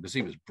example because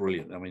he was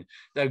brilliant. I mean,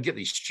 they would get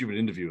these stupid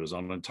interviewers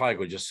on and Tiger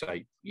would just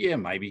say, "Yeah,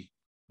 maybe,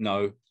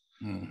 no."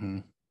 Mm-hmm.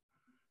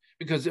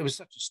 Because it was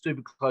such a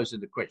stupid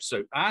closed-ended question.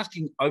 So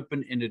asking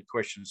open-ended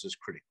questions is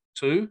critical.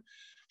 2,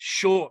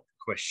 short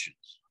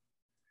questions.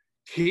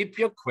 Keep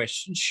your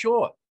questions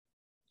short.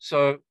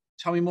 So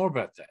tell me more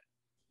about that.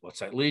 What's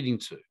that leading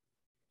to?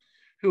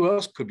 Who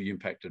else could be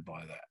impacted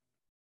by that?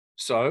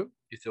 So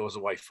if there was a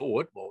way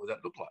forward, what would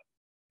that look like?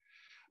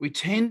 We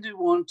tend to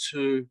want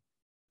to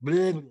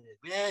blah, blah,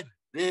 blah,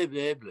 blah,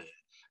 blah, blah,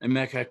 and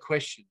make our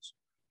questions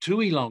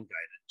too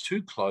elongated,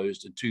 too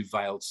closed, and too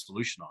veiled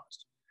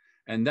solutionized.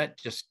 And that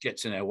just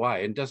gets in our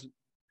way and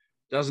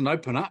doesn't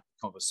open up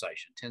the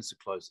conversation, tends to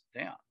close it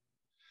down.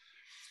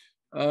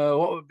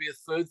 What would be a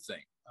third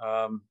thing?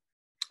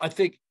 I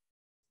think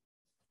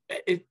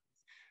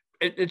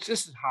it's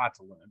just hard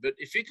to learn, but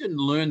if you can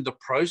learn the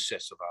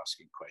process of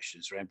asking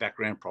questions around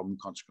background, problem,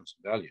 consequence,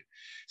 and value.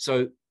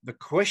 So the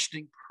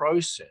questioning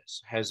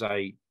process has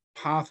a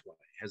pathway,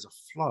 has a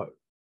flow.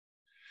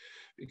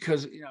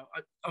 Because,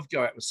 I've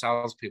go out with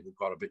salespeople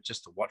quite a bit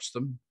just to watch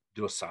them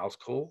do a sales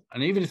call.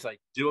 And even if they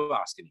do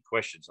ask any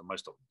questions, and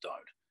most of them don't,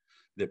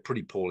 they're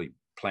pretty poorly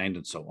planned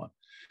and so on,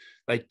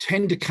 they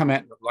tend to come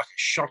out like a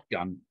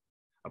shotgun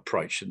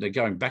approach, and they're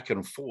going back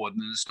and forward,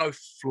 and there's no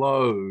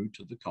flow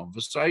to the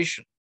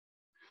conversation.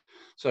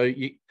 So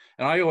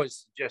and I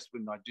always suggest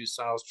when I do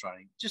sales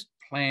training, just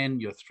plan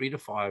your 3 to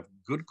 5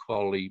 good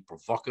quality,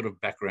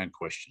 provocative background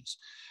questions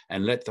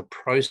and let the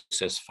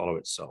process follow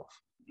itself.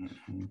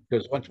 Mm-hmm.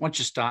 Because once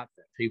you start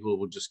that, people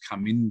will just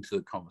come into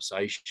the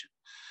conversation.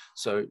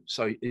 So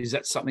is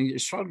that something that you're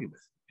struggling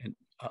with? And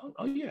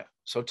oh yeah.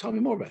 So tell me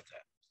more about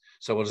that.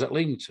 So what is that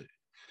leading to?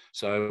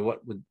 So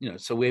what would,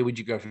 so where would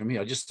you go from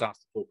here? I just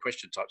asked the 4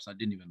 question types and I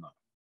didn't even know.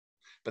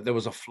 But there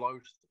was a flow to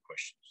the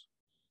questions.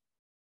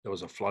 There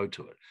was a flow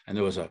to it. And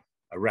there was a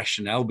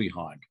rationale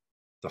behind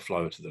the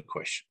flow to the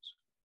questions.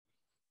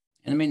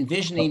 And I'm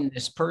envisioning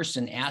this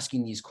person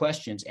asking these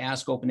questions,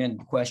 ask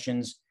open-ended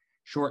questions,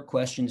 short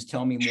questions,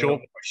 tell me more.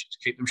 Short questions,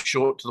 keep them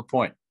short to the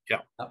point. Yeah.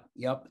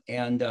 Yep.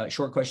 And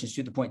short questions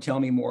to the point, tell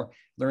me more,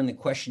 learn the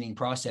questioning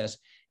process.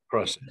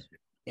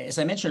 As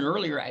I mentioned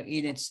earlier, I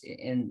mean,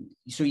 and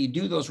so you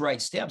do those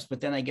right steps,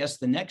 but then I guess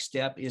the next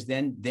step is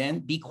then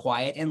be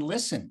quiet and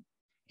listen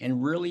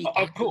and really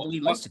actively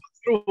listen.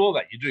 Through all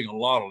that, you're doing a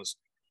lot of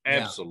listening.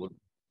 Absolutely.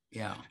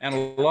 Yeah. And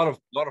a lot of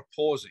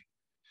pausing.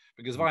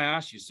 Because if I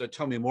ask you, so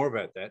tell me more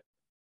about that,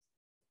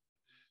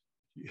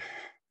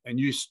 and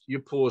you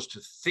pause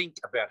to think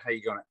about how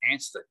you're going to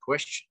answer that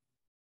question,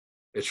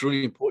 it's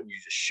really important you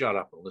just shut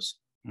up and listen.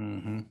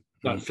 Mm-hmm.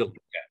 Don't fill the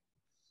gap.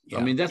 Yeah.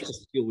 I mean, that's a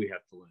skill we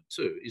have to learn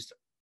too, is to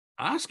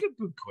ask a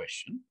good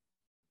question.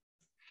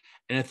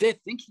 And if they're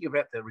thinking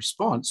about their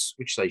response,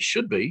 which they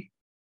should be,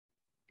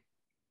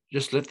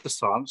 just let the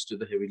silence do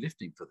the heavy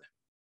lifting for them.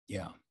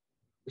 Yeah.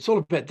 It's all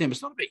about them.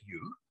 It's not about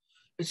you.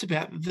 It's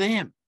about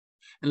them.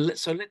 And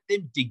so let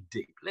them dig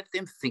deep. Let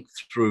them think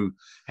through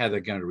how they're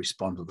going to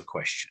respond to the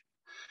question.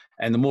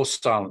 And the more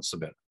silence, the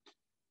better.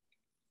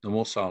 The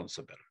more silence,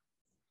 the better.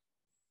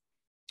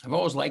 I've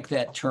always liked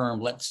that term.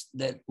 Let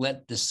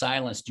the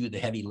silence do the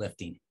heavy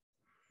lifting.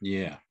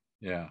 Yeah.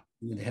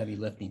 Do the heavy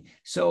lifting.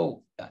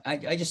 So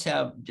I just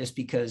have, just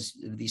because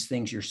of these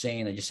things you're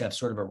saying, I just have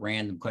sort of a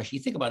random question.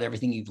 You think about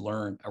everything you've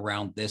learned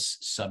around this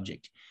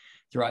subject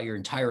throughout your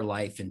entire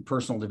life, and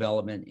personal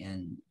development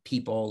and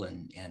people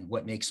and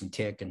what makes them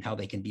tick and how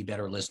they can be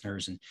better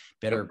listeners and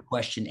better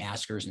question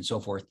askers and so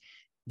forth.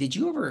 Did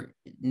you ever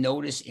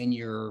notice in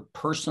your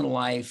personal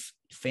life,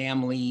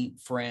 family,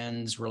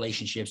 friends,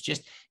 relationships,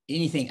 just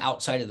anything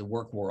outside of the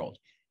work world,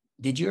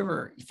 did you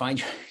ever find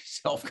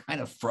yourself kind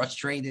of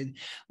frustrated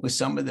with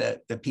some of the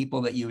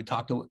people that you would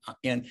talk to?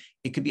 And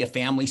it could be a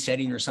family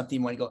setting or something.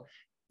 You want to go,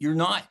 you're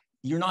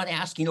not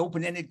asking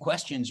open-ended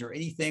questions or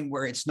anything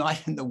where it's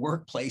not in the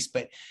workplace,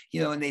 but,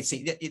 and they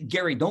say,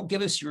 Gary, don't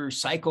give us your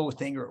psycho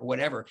thing or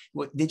whatever.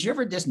 Did you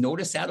ever just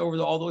notice that over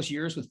all those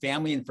years with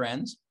family and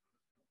friends?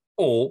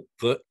 All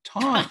the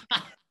time.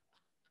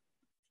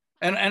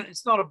 and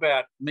it's not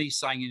about me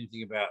saying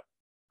anything about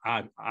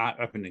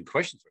open-ended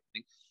questions or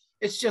anything.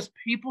 It's just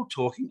people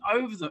talking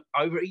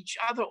over each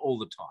other all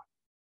the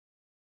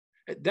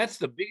time. That's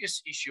the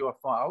biggest issue I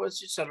find. I was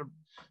just at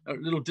a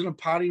little dinner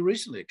party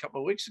recently, a couple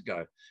of weeks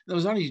ago. There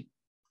was only,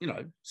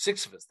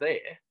 6 of us there.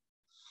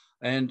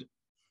 And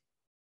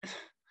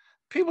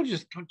people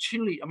just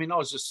continually, I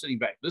was just sitting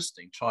back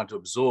listening, trying to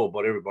absorb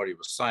what everybody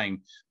was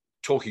saying,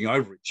 talking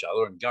over each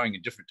other and going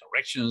in different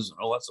directions and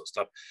all that sort of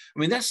stuff.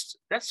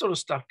 That sort of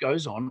stuff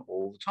goes on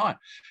all the time.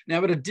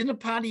 Now, at a dinner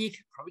party, you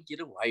can probably get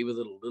away with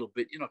it a little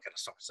bit. You're not going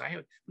to stop and say, hey,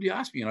 will you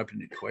ask me an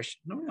open-ended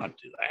question? No, we don't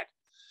do that.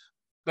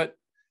 But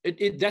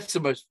that's the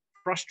most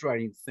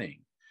frustrating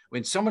thing.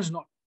 When someone's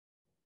not,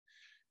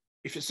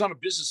 if it's not a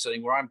business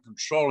setting where I'm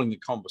controlling the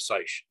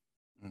conversation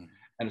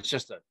and it's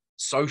just a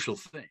social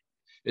thing,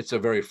 it's a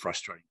very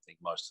frustrating thing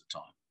most of the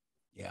time.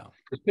 Yeah.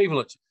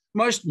 Because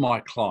most of my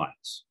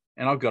clients,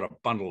 and I've got a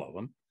bundle of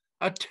them,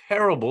 are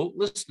terrible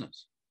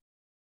listeners.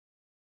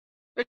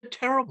 They're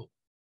terrible.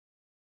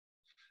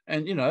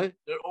 And,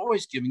 they're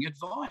always giving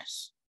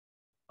advice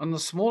on the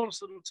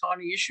smallest little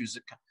tiny issues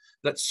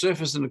that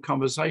surface in a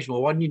conversation.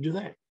 Well, why didn't you do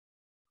that?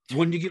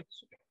 Why didn't you give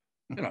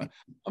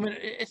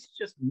it's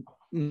just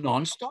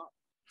nonstop.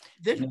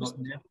 They've just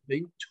never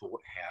been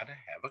taught how to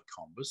have a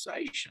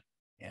conversation.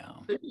 Yeah.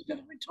 They've just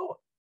never been taught.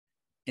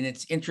 And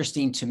it's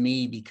interesting to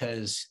me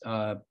because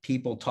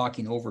people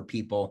talking over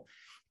people,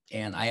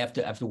 and I have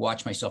to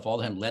watch myself all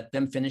the time. Let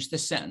them finish the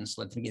sentence,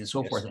 let them get and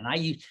so forth. And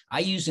I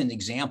use an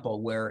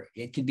example where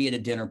it could be at a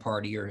dinner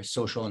party or a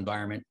social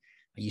environment.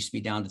 I used to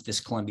be down at this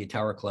Columbia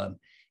Tower Club,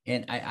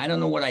 and I don't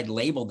know what I'd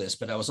label this,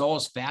 but I was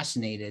always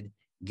fascinated.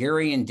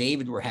 Gary and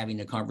David were having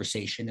a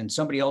conversation, and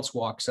somebody else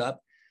walks up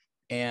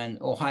and,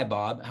 oh, hi,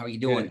 Bob, how are you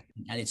doing? Good.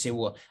 And I'd say,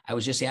 well, I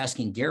was just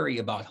asking Gary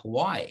about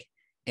Hawaii.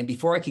 And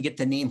before I could get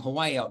the name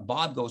Hawaii out,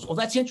 Bob goes, oh,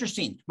 that's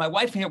interesting. My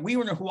wife and we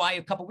were in Hawaii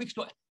a couple of weeks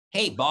ago.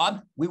 Hey,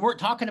 Bob, we weren't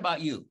talking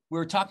about you. We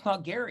were talking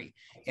about Gary.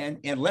 And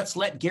let's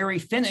let Gary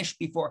finish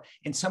before.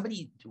 And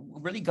somebody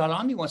really got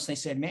on me once. They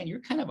said, man,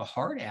 you're kind of a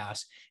hard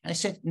ass. And I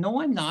said,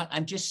 no, I'm not.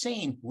 I'm just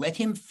saying, let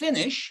him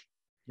finish.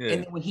 Yeah.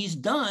 And then when he's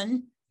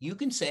done, you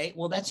can say,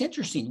 well, that's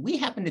interesting. We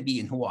happen to be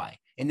in Hawaii.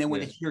 And then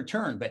when it's your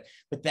turn, but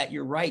that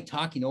you're right,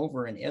 talking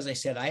over. And as I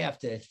said,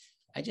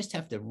 I just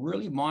have to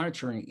really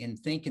monitor and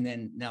think. And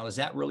then now, is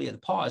that really a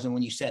pause? And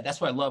when you said, that's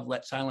why I love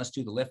let silence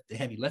do the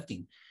heavy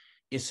lifting,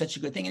 is such a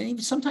good thing. And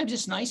even sometimes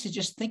it's nice to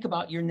just think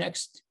about your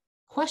next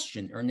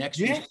question or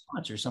next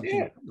response or something.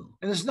 Yeah.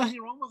 And there's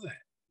nothing wrong with that.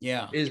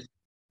 Yeah. Is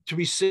to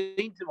be seen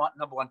to,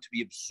 number one, to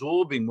be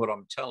absorbing what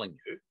I'm telling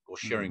you or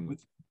sharing with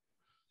you.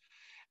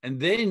 And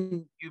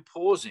then you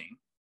pausing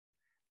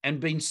and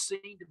being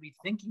seen to be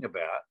thinking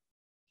about,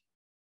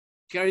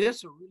 Gary,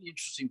 that's a really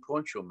interesting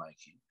point you're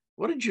making.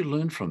 What did you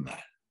learn from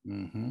that?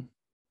 Mm-hmm.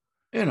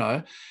 You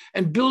know,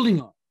 and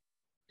building on.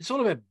 It's all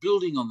about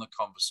building on the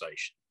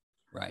conversation,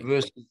 right?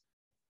 Versus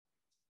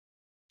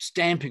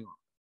stamping on,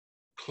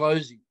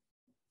 closing.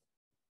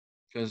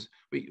 Because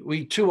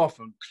we too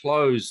often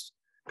close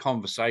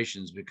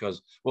conversations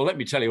because, well, let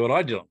me tell you what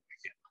I did on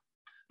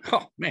the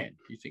weekend. Oh man,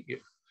 you think you?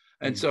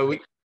 And so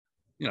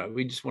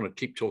we just want to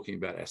keep talking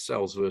about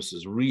ourselves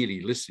versus really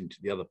listening to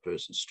the other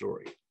person's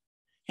story.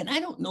 And I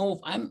don't know if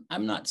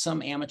I'm not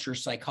some amateur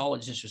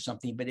psychologist or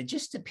something, but it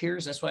just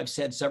appears, that's why I've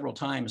said several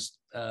times,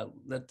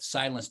 let the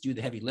silence do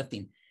the heavy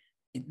lifting.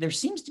 There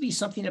seems to be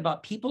something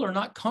about people are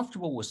not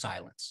comfortable with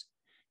silence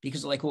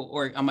because like, well,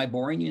 or am I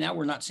boring you now?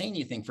 We're not saying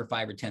anything for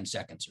 5 or 10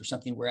 seconds or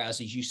something. Whereas,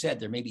 as you said,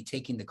 they're maybe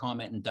taking the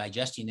comment and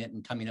digesting it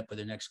and coming up with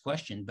their next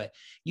question. But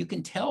you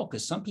can tell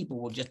because some people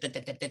will just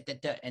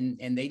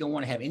and they don't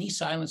want to have any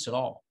silence at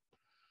all.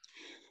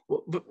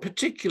 Well, but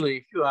particularly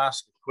if you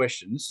ask a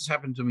question, this has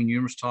happened to me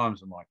numerous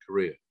times in my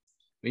career.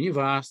 When you've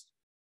asked,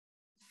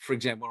 for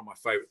example, one of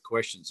my favorite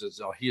questions is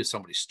I'll hear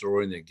somebody's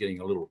story and they're getting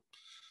a little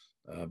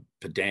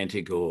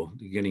pedantic or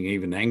getting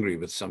even angry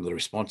with some of the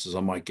responses I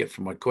might get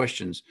from my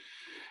questions.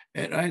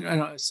 And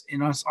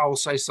I will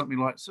say something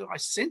like, so I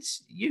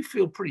sense you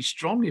feel pretty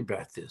strongly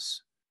about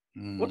this.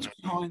 What's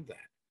behind that?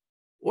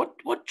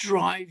 What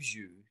drives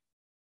you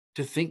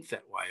to think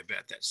that way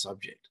about that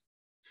subject?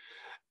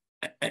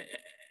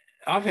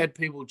 I've had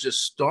people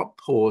just stop,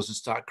 pause, and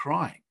start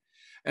crying.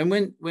 And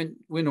when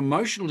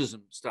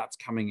emotionalism starts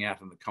coming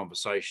out in the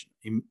conversation,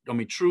 I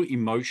mean, true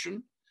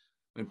emotion,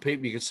 when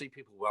people, you can see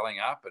people welling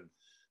up and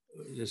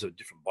there's a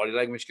different body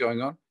language going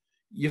on,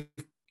 you've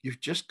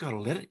just got to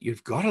let it,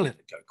 you've got to let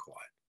it go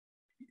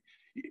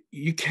quiet.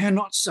 You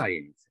cannot say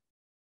anything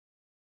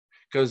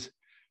because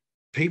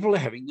people are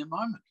having their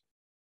moment.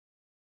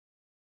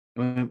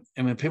 And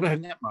when people are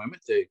having that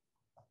moment,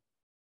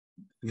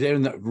 they're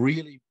in that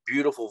really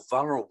beautiful,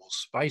 vulnerable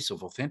space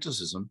of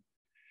authenticism,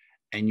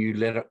 and you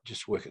let it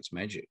just work its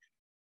magic.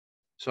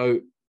 So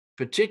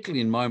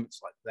particularly in moments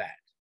like that,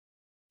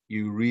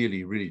 you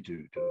really, really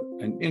do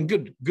it. And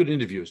good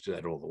interviewers do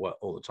that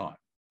all the time.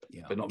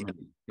 Yeah. But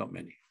not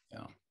many.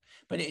 Yeah.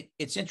 But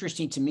it's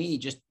interesting to me,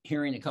 just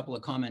hearing a couple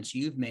of comments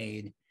you've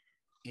made,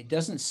 it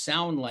doesn't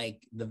sound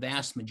like the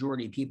vast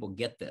majority of people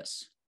get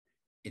this.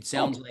 It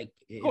sounds like...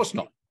 Of course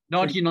not.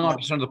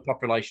 99% of the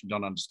population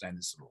don't understand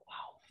this at all.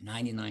 Wow,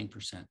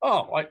 99%.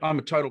 Oh, I'm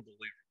a total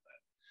believer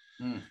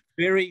of that.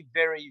 Very,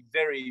 very,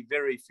 very,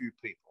 very few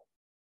people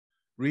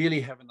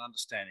really have an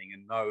understanding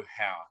and know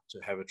how to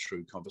have a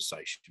true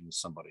conversation with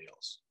somebody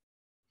else.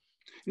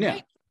 Now,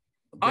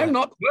 I'm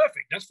not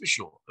perfect, that's for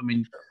sure. I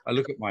mean, I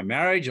look at my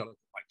marriage, I look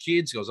at my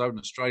kids. I was over in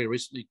Australia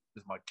recently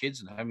with my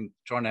kids and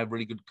trying to have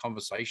really good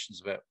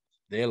conversations about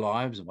their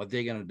lives and what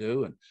they're going to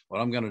do and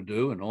what I'm going to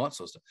do and all that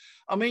sort of stuff.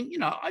 I mean, you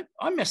know,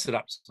 I mess it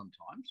up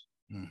sometimes.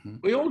 Mm-hmm.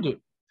 We all do.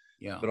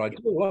 Yeah. But I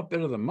do a lot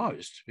better than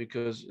most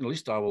because at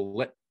least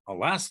I'll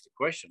ask the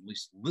question, at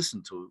least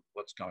listen to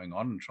what's going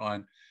on and try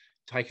and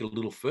take it a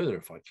little further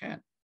if I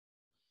can.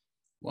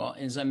 Well,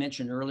 as I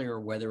mentioned earlier,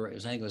 whether it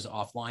was, I think it was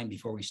offline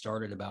before we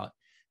started, about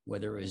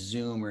whether it was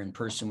Zoom or in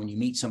person, when you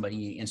meet somebody,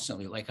 you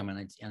instantly like them. And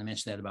I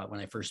mentioned that about when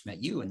I first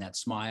met you, and that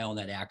smile and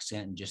that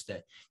accent and just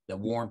the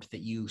warmth that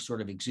you sort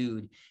of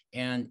exude.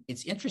 And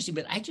it's interesting,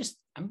 but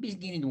I'm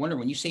beginning to wonder,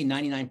 when you say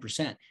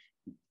 99%,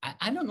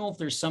 I don't know if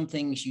there's some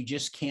things you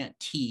just can't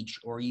teach,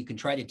 or you can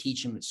try to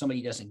teach them, but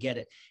somebody doesn't get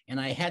it.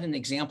 And I had an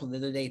example the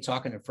other day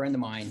talking to a friend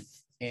of mine,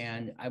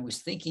 and I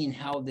was thinking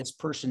how this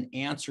person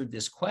answered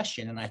this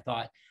question. And I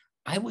thought,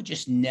 I would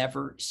just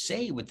never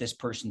say what this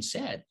person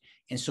said.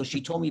 And so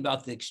she told me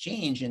about the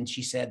exchange, and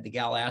she said, the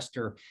gal asked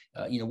her,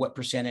 what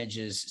percentage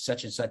is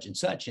such and such and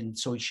such. And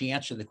so she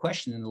answered the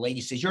question, and the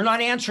lady says, "You're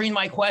not answering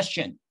my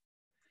question."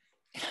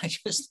 And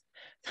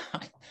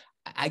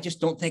I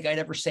just don't think I'd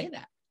ever say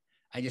that.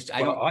 I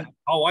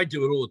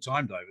do it all the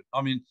time, David.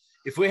 I mean,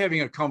 if we're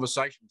having a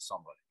conversation with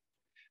somebody,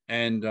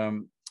 and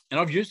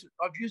I've used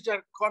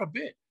that quite a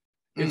bit.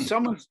 If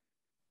someone's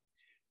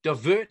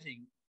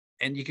diverting,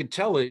 and you can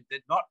tell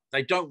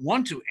they don't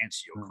want to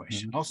answer your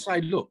question, I'll say,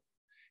 "Look,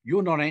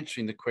 you're not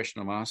answering the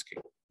question I'm asking.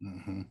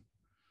 Mm-hmm.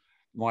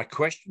 My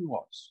question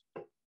was,"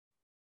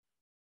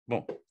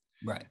 well,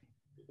 right.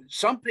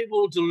 Some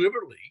people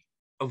deliberately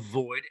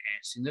avoid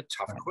answering the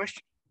tough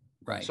question.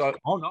 Right. So,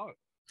 no,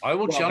 I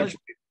will challenge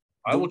people.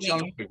 I will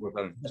challenge people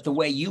about it. But the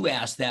way you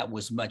asked that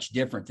was much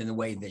different than the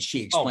way that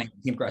she explained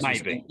it, came across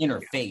in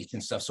her face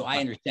and stuff. So I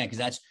understand,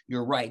 because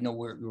you're right. No,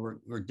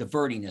 we're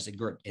diverting is a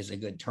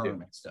good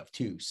term and stuff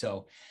too.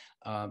 So,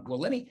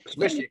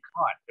 especially a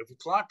client. If a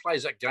client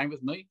plays that game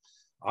with me,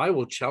 I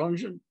will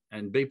challenge him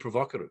and be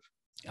provocative.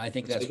 I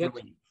think that's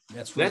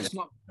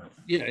not.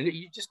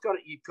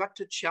 You've got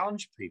to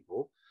challenge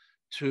people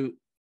to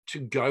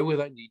go where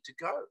they need to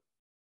go,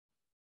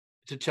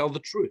 to tell the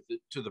truth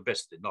to the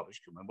best of their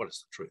knowledge. I mean, what is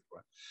the truth,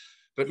 right?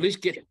 But at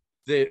least get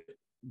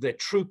their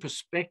true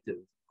perspective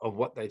of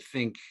what they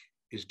think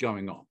is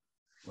going on.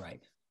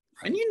 Right.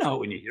 And you know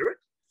when you hear it.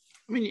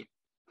 I mean,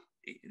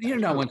 you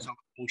know when someone's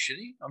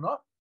bullshitty or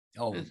not.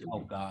 Oh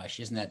gosh,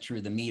 isn't that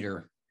true? The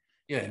meter.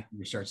 Yeah.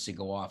 It starts to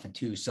go off and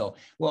too. So,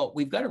 well,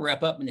 we've got to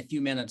wrap up in a few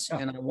minutes, Yeah.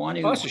 and I want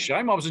to. Oh, that's a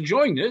shame. I was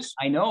enjoying this.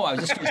 I know. I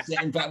was just going to say.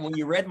 In fact, when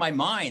you read my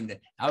mind,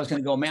 I was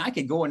going to go, man, I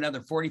could go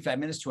another 45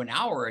 minutes to an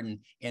hour and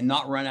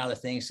not run out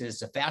of things.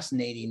 It's a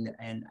fascinating,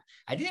 and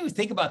I didn't even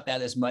think about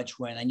that as much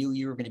when I knew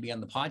you were going to be on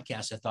the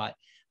podcast. I thought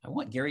I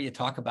want Gary to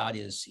talk about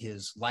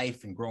his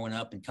life and growing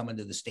up and coming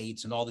to the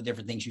States and all the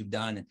different things you've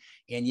done,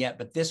 and yet,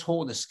 but this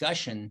whole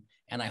discussion,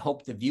 and I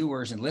hope the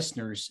viewers and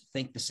listeners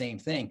think the same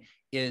thing,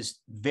 is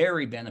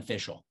very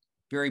beneficial.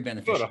 Very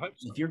beneficial. Good,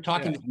 so. If you're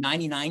talking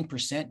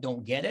 99%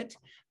 don't get it,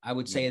 I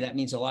would say that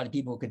means a lot of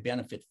people could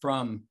benefit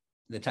from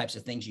the types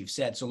of things you've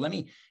said. So let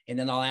me, and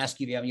then I'll ask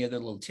you if you have any other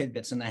little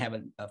tidbits, and I have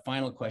a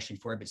final question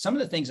for you. But some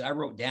of the things I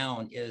wrote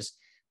down is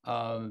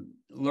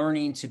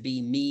learning to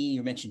be me.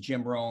 You mentioned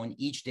Jim Rohn.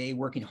 Each day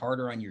working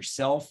harder on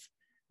yourself.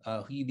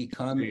 Who you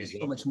become is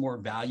so much more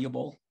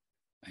valuable.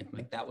 I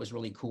think that was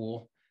really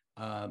cool.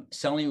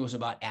 Selling was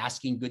about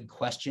asking good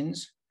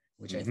questions,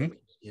 which I think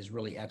is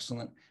really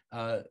excellent.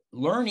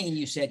 Learning,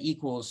 you said,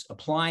 equals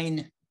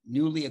applying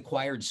newly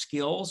acquired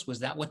skills. Was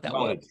that what that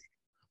was?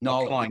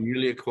 Knowledge. Applying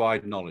newly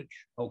acquired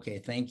knowledge. Okay,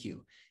 thank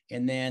you.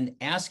 And then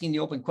asking the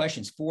open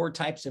questions, 4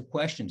 types of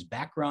questions: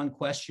 background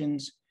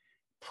questions,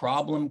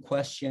 problem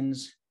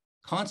questions,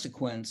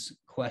 consequence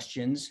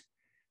questions,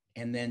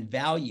 and then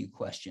value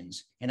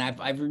questions. And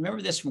I've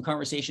remembered this from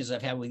conversations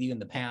I've had with you in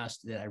the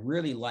past that I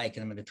really like,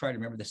 and I'm going to try to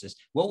remember this, is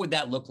what would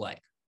that look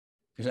like?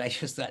 Because I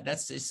just thought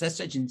that's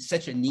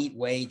such a neat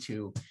way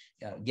to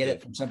get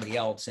it from somebody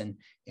else. And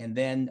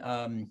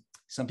then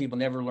some people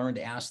never learn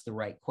to ask the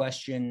right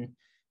question.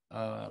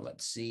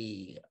 Let's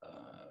see.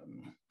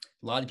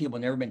 A lot of people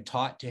have never been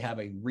taught to have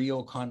a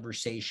real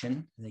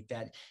conversation. I think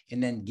that,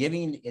 and then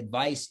giving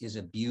advice is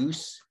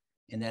abuse,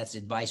 and that's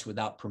advice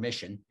without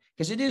permission.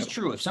 Because it is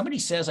true. If somebody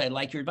says, I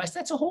like your advice,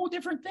 that's a whole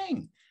different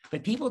thing.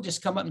 But people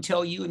just come up and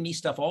tell you and me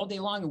stuff all day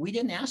long, and we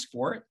didn't ask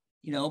for it.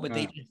 But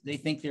they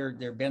think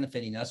they're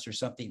benefiting us or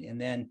something. And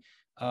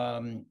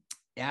then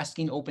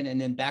asking open, and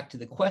then back to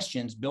the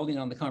questions, building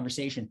on the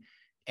conversation,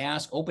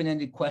 ask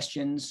open-ended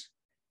questions,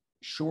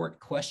 short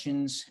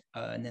questions,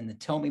 and then the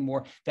tell me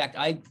more. In fact,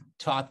 I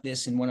taught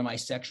this in one of my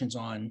sections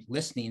on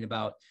listening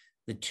about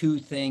the 2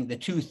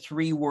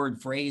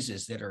 3-word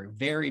phrases that are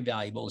very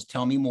valuable is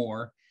tell me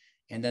more.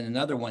 And then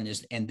another one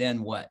is, and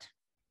then what,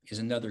 is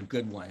another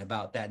good one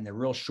about that. And they're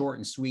real short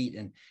and sweet.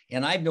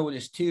 And I've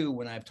noticed too,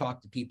 when I've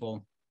talked to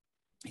people,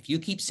 if you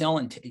keep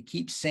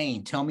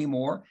saying, tell me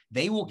more,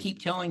 they will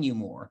keep telling you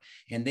more,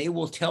 and they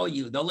will tell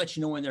you, they'll let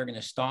you know when they're going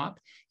to stop.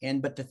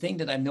 But the thing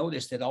that I've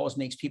noticed that always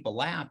makes people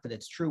laugh, but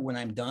it's true, when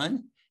I'm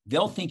done,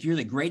 they'll think you're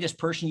the greatest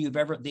person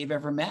they've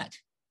ever met,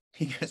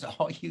 because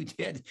all you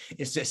did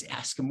is just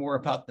ask them more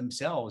about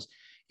themselves.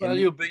 Well,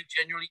 you're being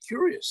genuinely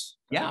curious.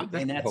 Yeah.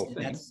 And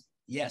that's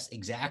yes,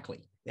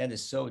 exactly. That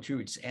is so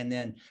true. And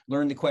then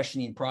learn the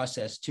questioning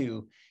process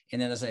too.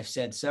 And then, as I've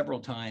said several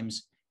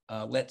times,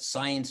 let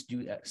silence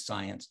do the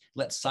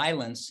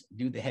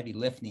heavy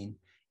lifting.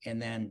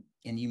 And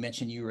you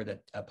mentioned you were at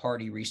a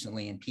party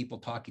recently and people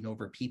talking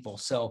over people.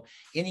 So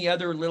any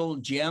other little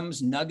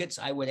gems, nuggets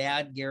I would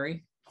add,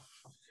 Gary?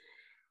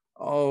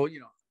 Oh,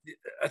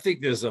 I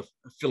think there's a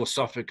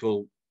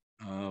philosophical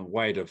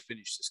way to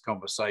finish this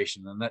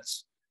conversation. And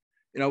that's,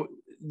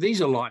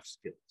 these are life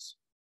skills.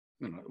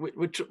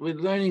 We're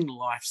learning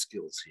life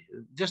skills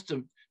here just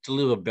to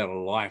live a better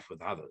life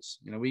with others.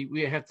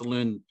 We have to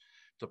learn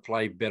to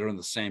play better in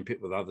the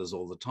sandpit with others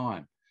all the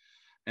time.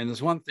 And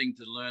there's one thing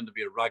to learn to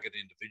be a rugged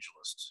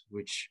individualist,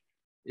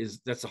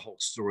 that's a whole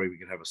story we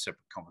could have a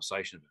separate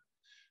conversation about.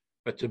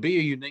 But to be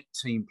a unique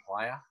team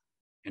player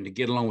and to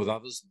get along with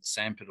others in the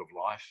sandpit of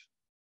life,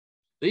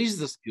 these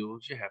are the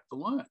skills you have to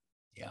learn.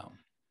 Yeah.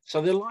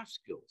 So they're life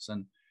skills.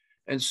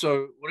 And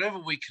so whatever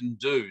we can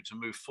do to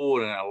move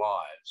forward in our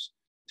lives,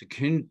 to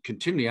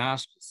continually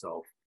ask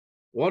yourself,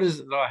 what is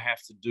it that I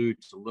have to do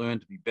to learn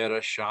to be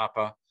better,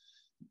 sharper,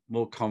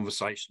 more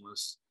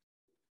conversationalist,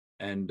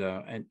 and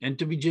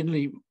to be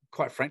generally,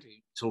 quite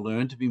frankly, to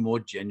learn to be more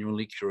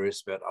genuinely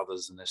curious about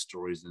others and their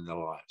stories and their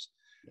lives.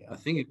 Yeah. I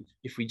think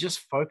if we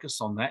just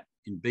focus on that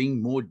in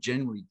being more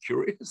genuinely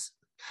curious,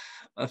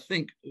 I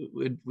think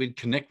we'd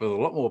connect with a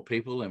lot more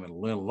people and we'd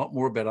learn a lot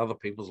more about other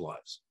people's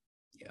lives.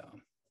 Yeah.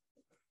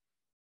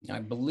 I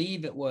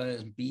believe it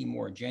was be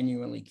more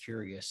genuinely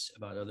curious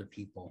about other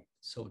people.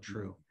 So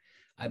true.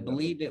 I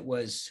believe it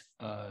was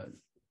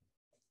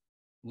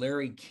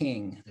Larry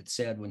King that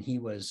said when he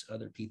was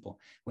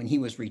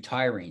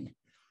retiring,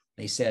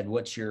 they said,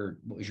 what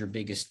was your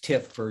biggest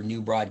tip for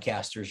new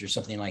broadcasters or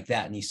something like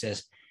that? And he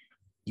says,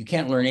 you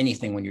can't learn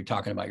anything when you're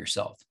talking about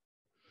yourself.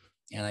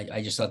 And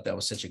I just thought that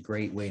was such a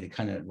great way to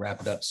kind of wrap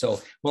it up. So,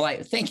 well,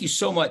 I thank you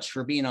so much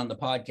for being on the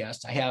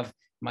podcast. I have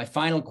my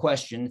final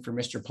question for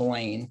Mr.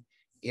 Polain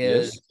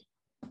is,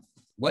 yes,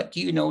 what do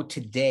you know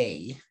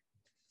today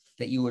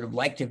that you would have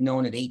liked to have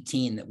known at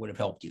 18 that would have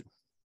helped you?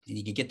 And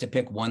you could get to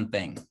pick one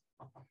thing.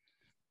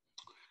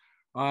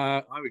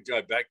 I would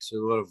go back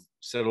to what I've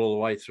said all the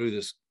way through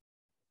this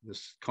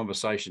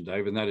conversation,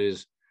 Dave, and that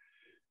is,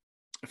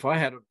 if I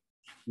had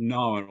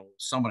known, or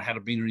someone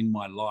had been in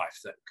my life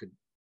that could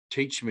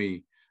teach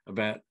me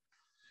about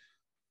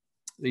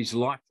these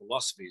life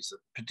philosophies, that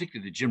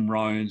particularly the Jim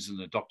Rohns and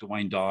the Dr.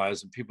 Wayne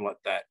Dyers and people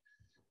like that,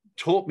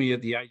 taught me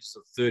at the ages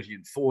of 30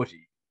 and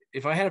 40.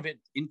 If I had a bit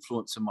of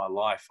influence in my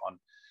life on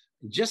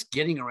just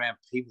getting around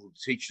people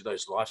to teach you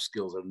those life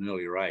skills at an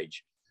earlier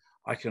age,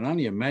 I can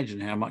only imagine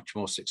how much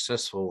more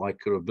successful I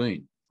could have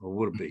been, or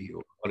would be,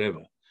 or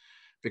whatever,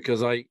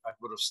 because I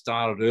would have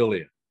started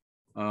earlier.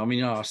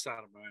 I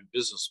started my own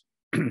business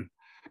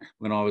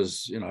when I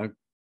was,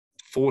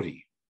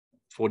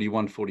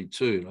 41,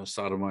 42, and I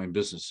started my own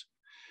business.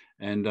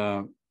 And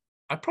I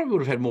probably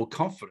would have had more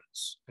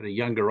confidence at a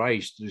younger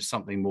age to do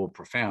something more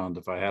profound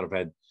if I had have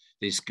had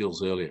these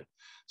skills earlier.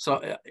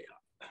 So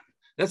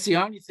that's the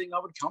only thing I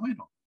would comment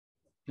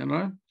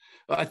on.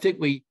 I think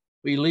we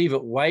leave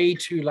it way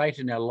too late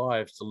in our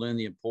lives to learn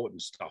the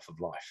important stuff of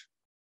life,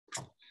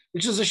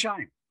 which is a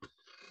shame.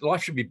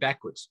 Life should be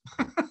backwards.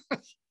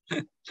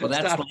 Well,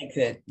 that's like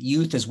that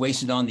youth is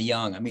wasted on the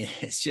young. I mean,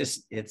 it's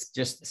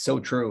just so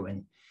true.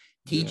 And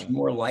teach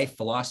more life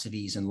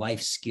philosophies and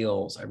life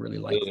skills. I really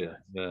like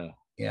that.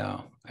 Yeah,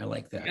 I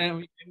like that.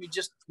 And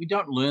we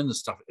don't learn the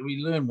stuff.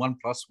 We learn 1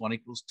 + 1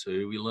 =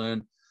 2. We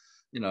learn,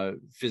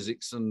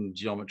 physics and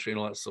geometry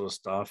and all that sort of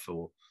stuff,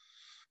 or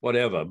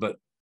whatever. But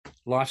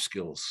life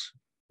skills.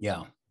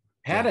 Yeah.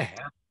 How to have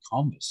a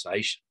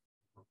conversation.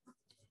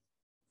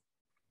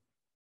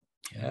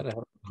 How to have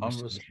a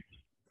conversation.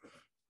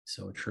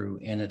 So true.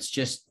 And it's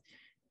just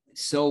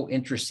so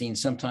interesting.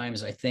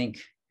 Sometimes I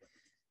think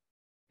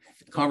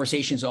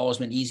conversation's always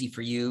been easy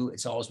for you.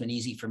 It's always been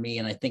easy for me.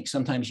 And I think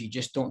sometimes you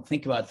just don't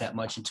think about that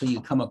much until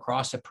you come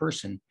across a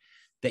person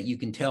that you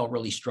can tell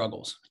really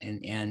struggles,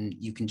 and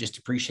you can just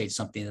appreciate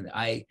something that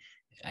I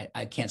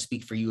can't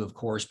speak for you, of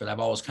course, but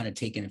I've always kind of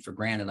taken it for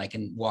granted. I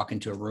can walk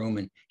into a room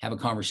and have a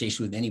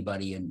conversation with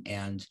anybody.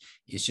 And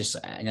it's just,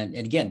 and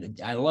again,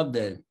 I love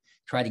to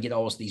try to get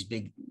all these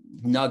big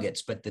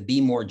nuggets, but to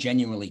be more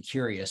genuinely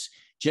curious,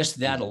 just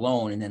that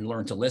alone, and then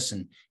learn to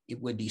listen,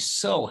 it would be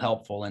so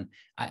helpful. And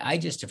I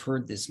just have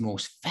heard this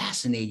most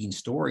fascinating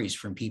stories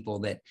from people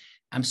that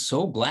I'm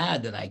so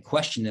glad that I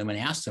questioned them and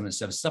asked them and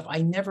stuff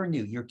I never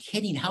knew. You're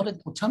kidding. Tell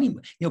me,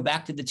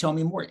 back to the tell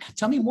me more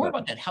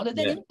about that. How did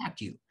that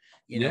impact you?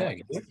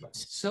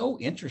 It's so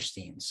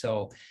interesting.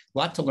 So a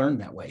lot to learn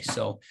that way.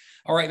 So,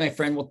 all right, my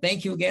friend. Well,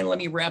 thank you again. Let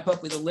me wrap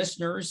up with the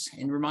listeners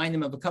and remind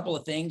them of a couple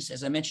of things.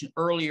 As I mentioned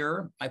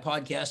earlier, my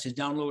podcast is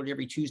downloaded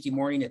every Tuesday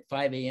morning at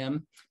 5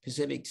 a.m.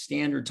 Pacific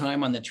Standard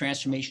Time on the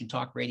Transformation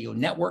Talk Radio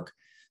Network,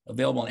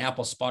 available on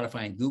Apple,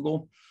 Spotify, and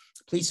Google.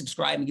 Please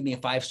subscribe and give me a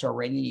 5-star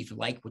rating if you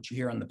like what you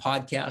hear on the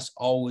podcast.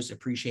 Always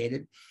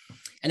appreciated.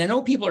 And I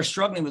know people are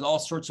struggling with all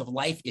sorts of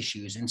life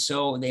issues, and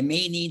so they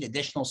may need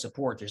additional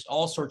support. There's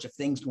all sorts of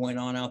things going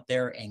on out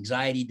there: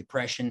 anxiety,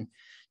 depression,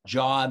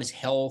 jobs,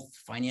 health,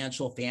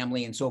 financial,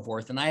 family, and so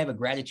forth. And I have a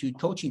gratitude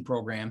coaching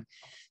program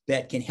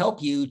that can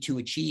help you to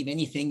achieve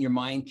anything your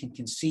mind can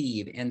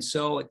conceive. And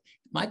so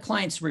my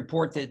clients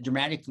report that it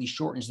dramatically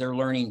shortens their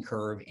learning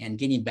curve and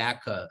getting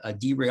back a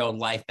derailed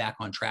life back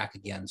on track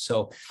again.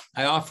 So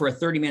I offer a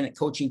 30-minute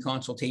coaching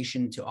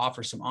consultation to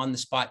offer some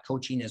on-the-spot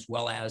coaching, as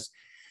well as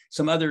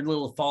some other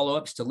little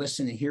follow-ups to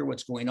listen and hear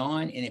what's going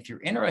on. And if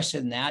you're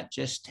interested in that,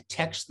 just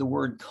text the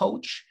word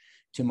coach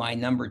to my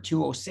number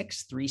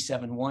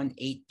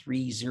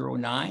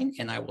 206-371-8309,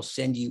 and I will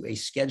send you a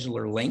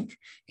scheduler link,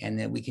 and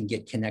then we can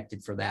get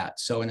connected for that.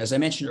 So, and as I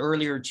mentioned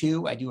earlier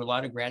too, I do a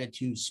lot of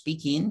gratitude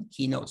speaking,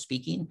 keynote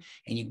speaking,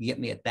 and you can get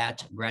me at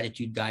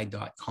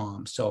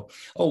thatgratitudeguide.com. So,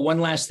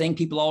 one last thing,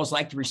 people always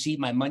like to receive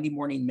my Monday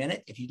Morning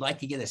Minute. If you'd like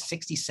to get a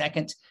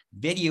 60-second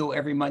video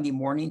every Monday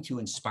morning to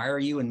inspire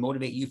you and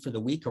motivate you for the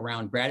week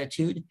around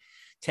gratitude,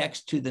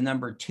 text to the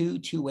number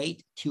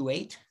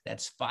 22828.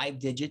 That's 5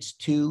 digits,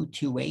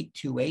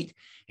 22828.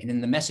 And in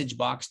the message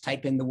box,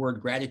 type in the word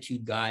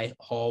gratitude guy,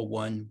 all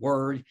one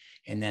word,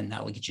 and then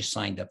that will get you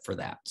signed up for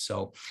that.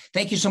 So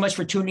thank you so much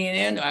for tuning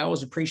in. I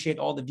always appreciate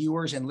all the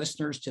viewers and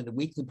listeners to the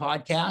weekly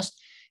podcast.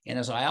 And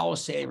as I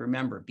always say,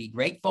 remember, be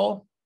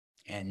grateful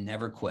and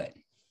never quit.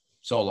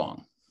 So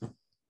long.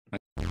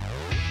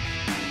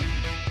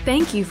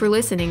 Thank you for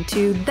listening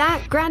to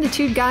That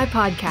Gratitude Guy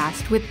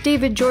podcast with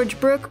David George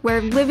Brooke,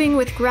 where living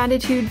with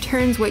gratitude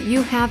turns what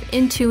you have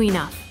into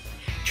enough.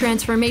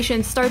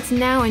 Transformation starts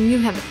now, and you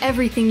have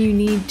everything you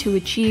need to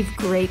achieve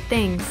great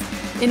things.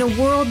 In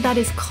a world that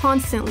is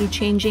constantly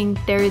changing,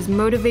 there is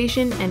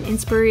motivation and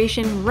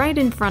inspiration right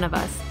in front of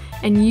us,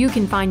 and you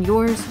can find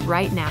yours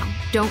right now.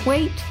 Don't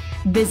wait.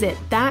 Visit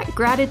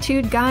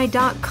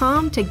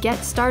thatgratitudeguy.com to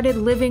get started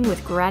living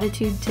with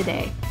gratitude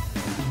today.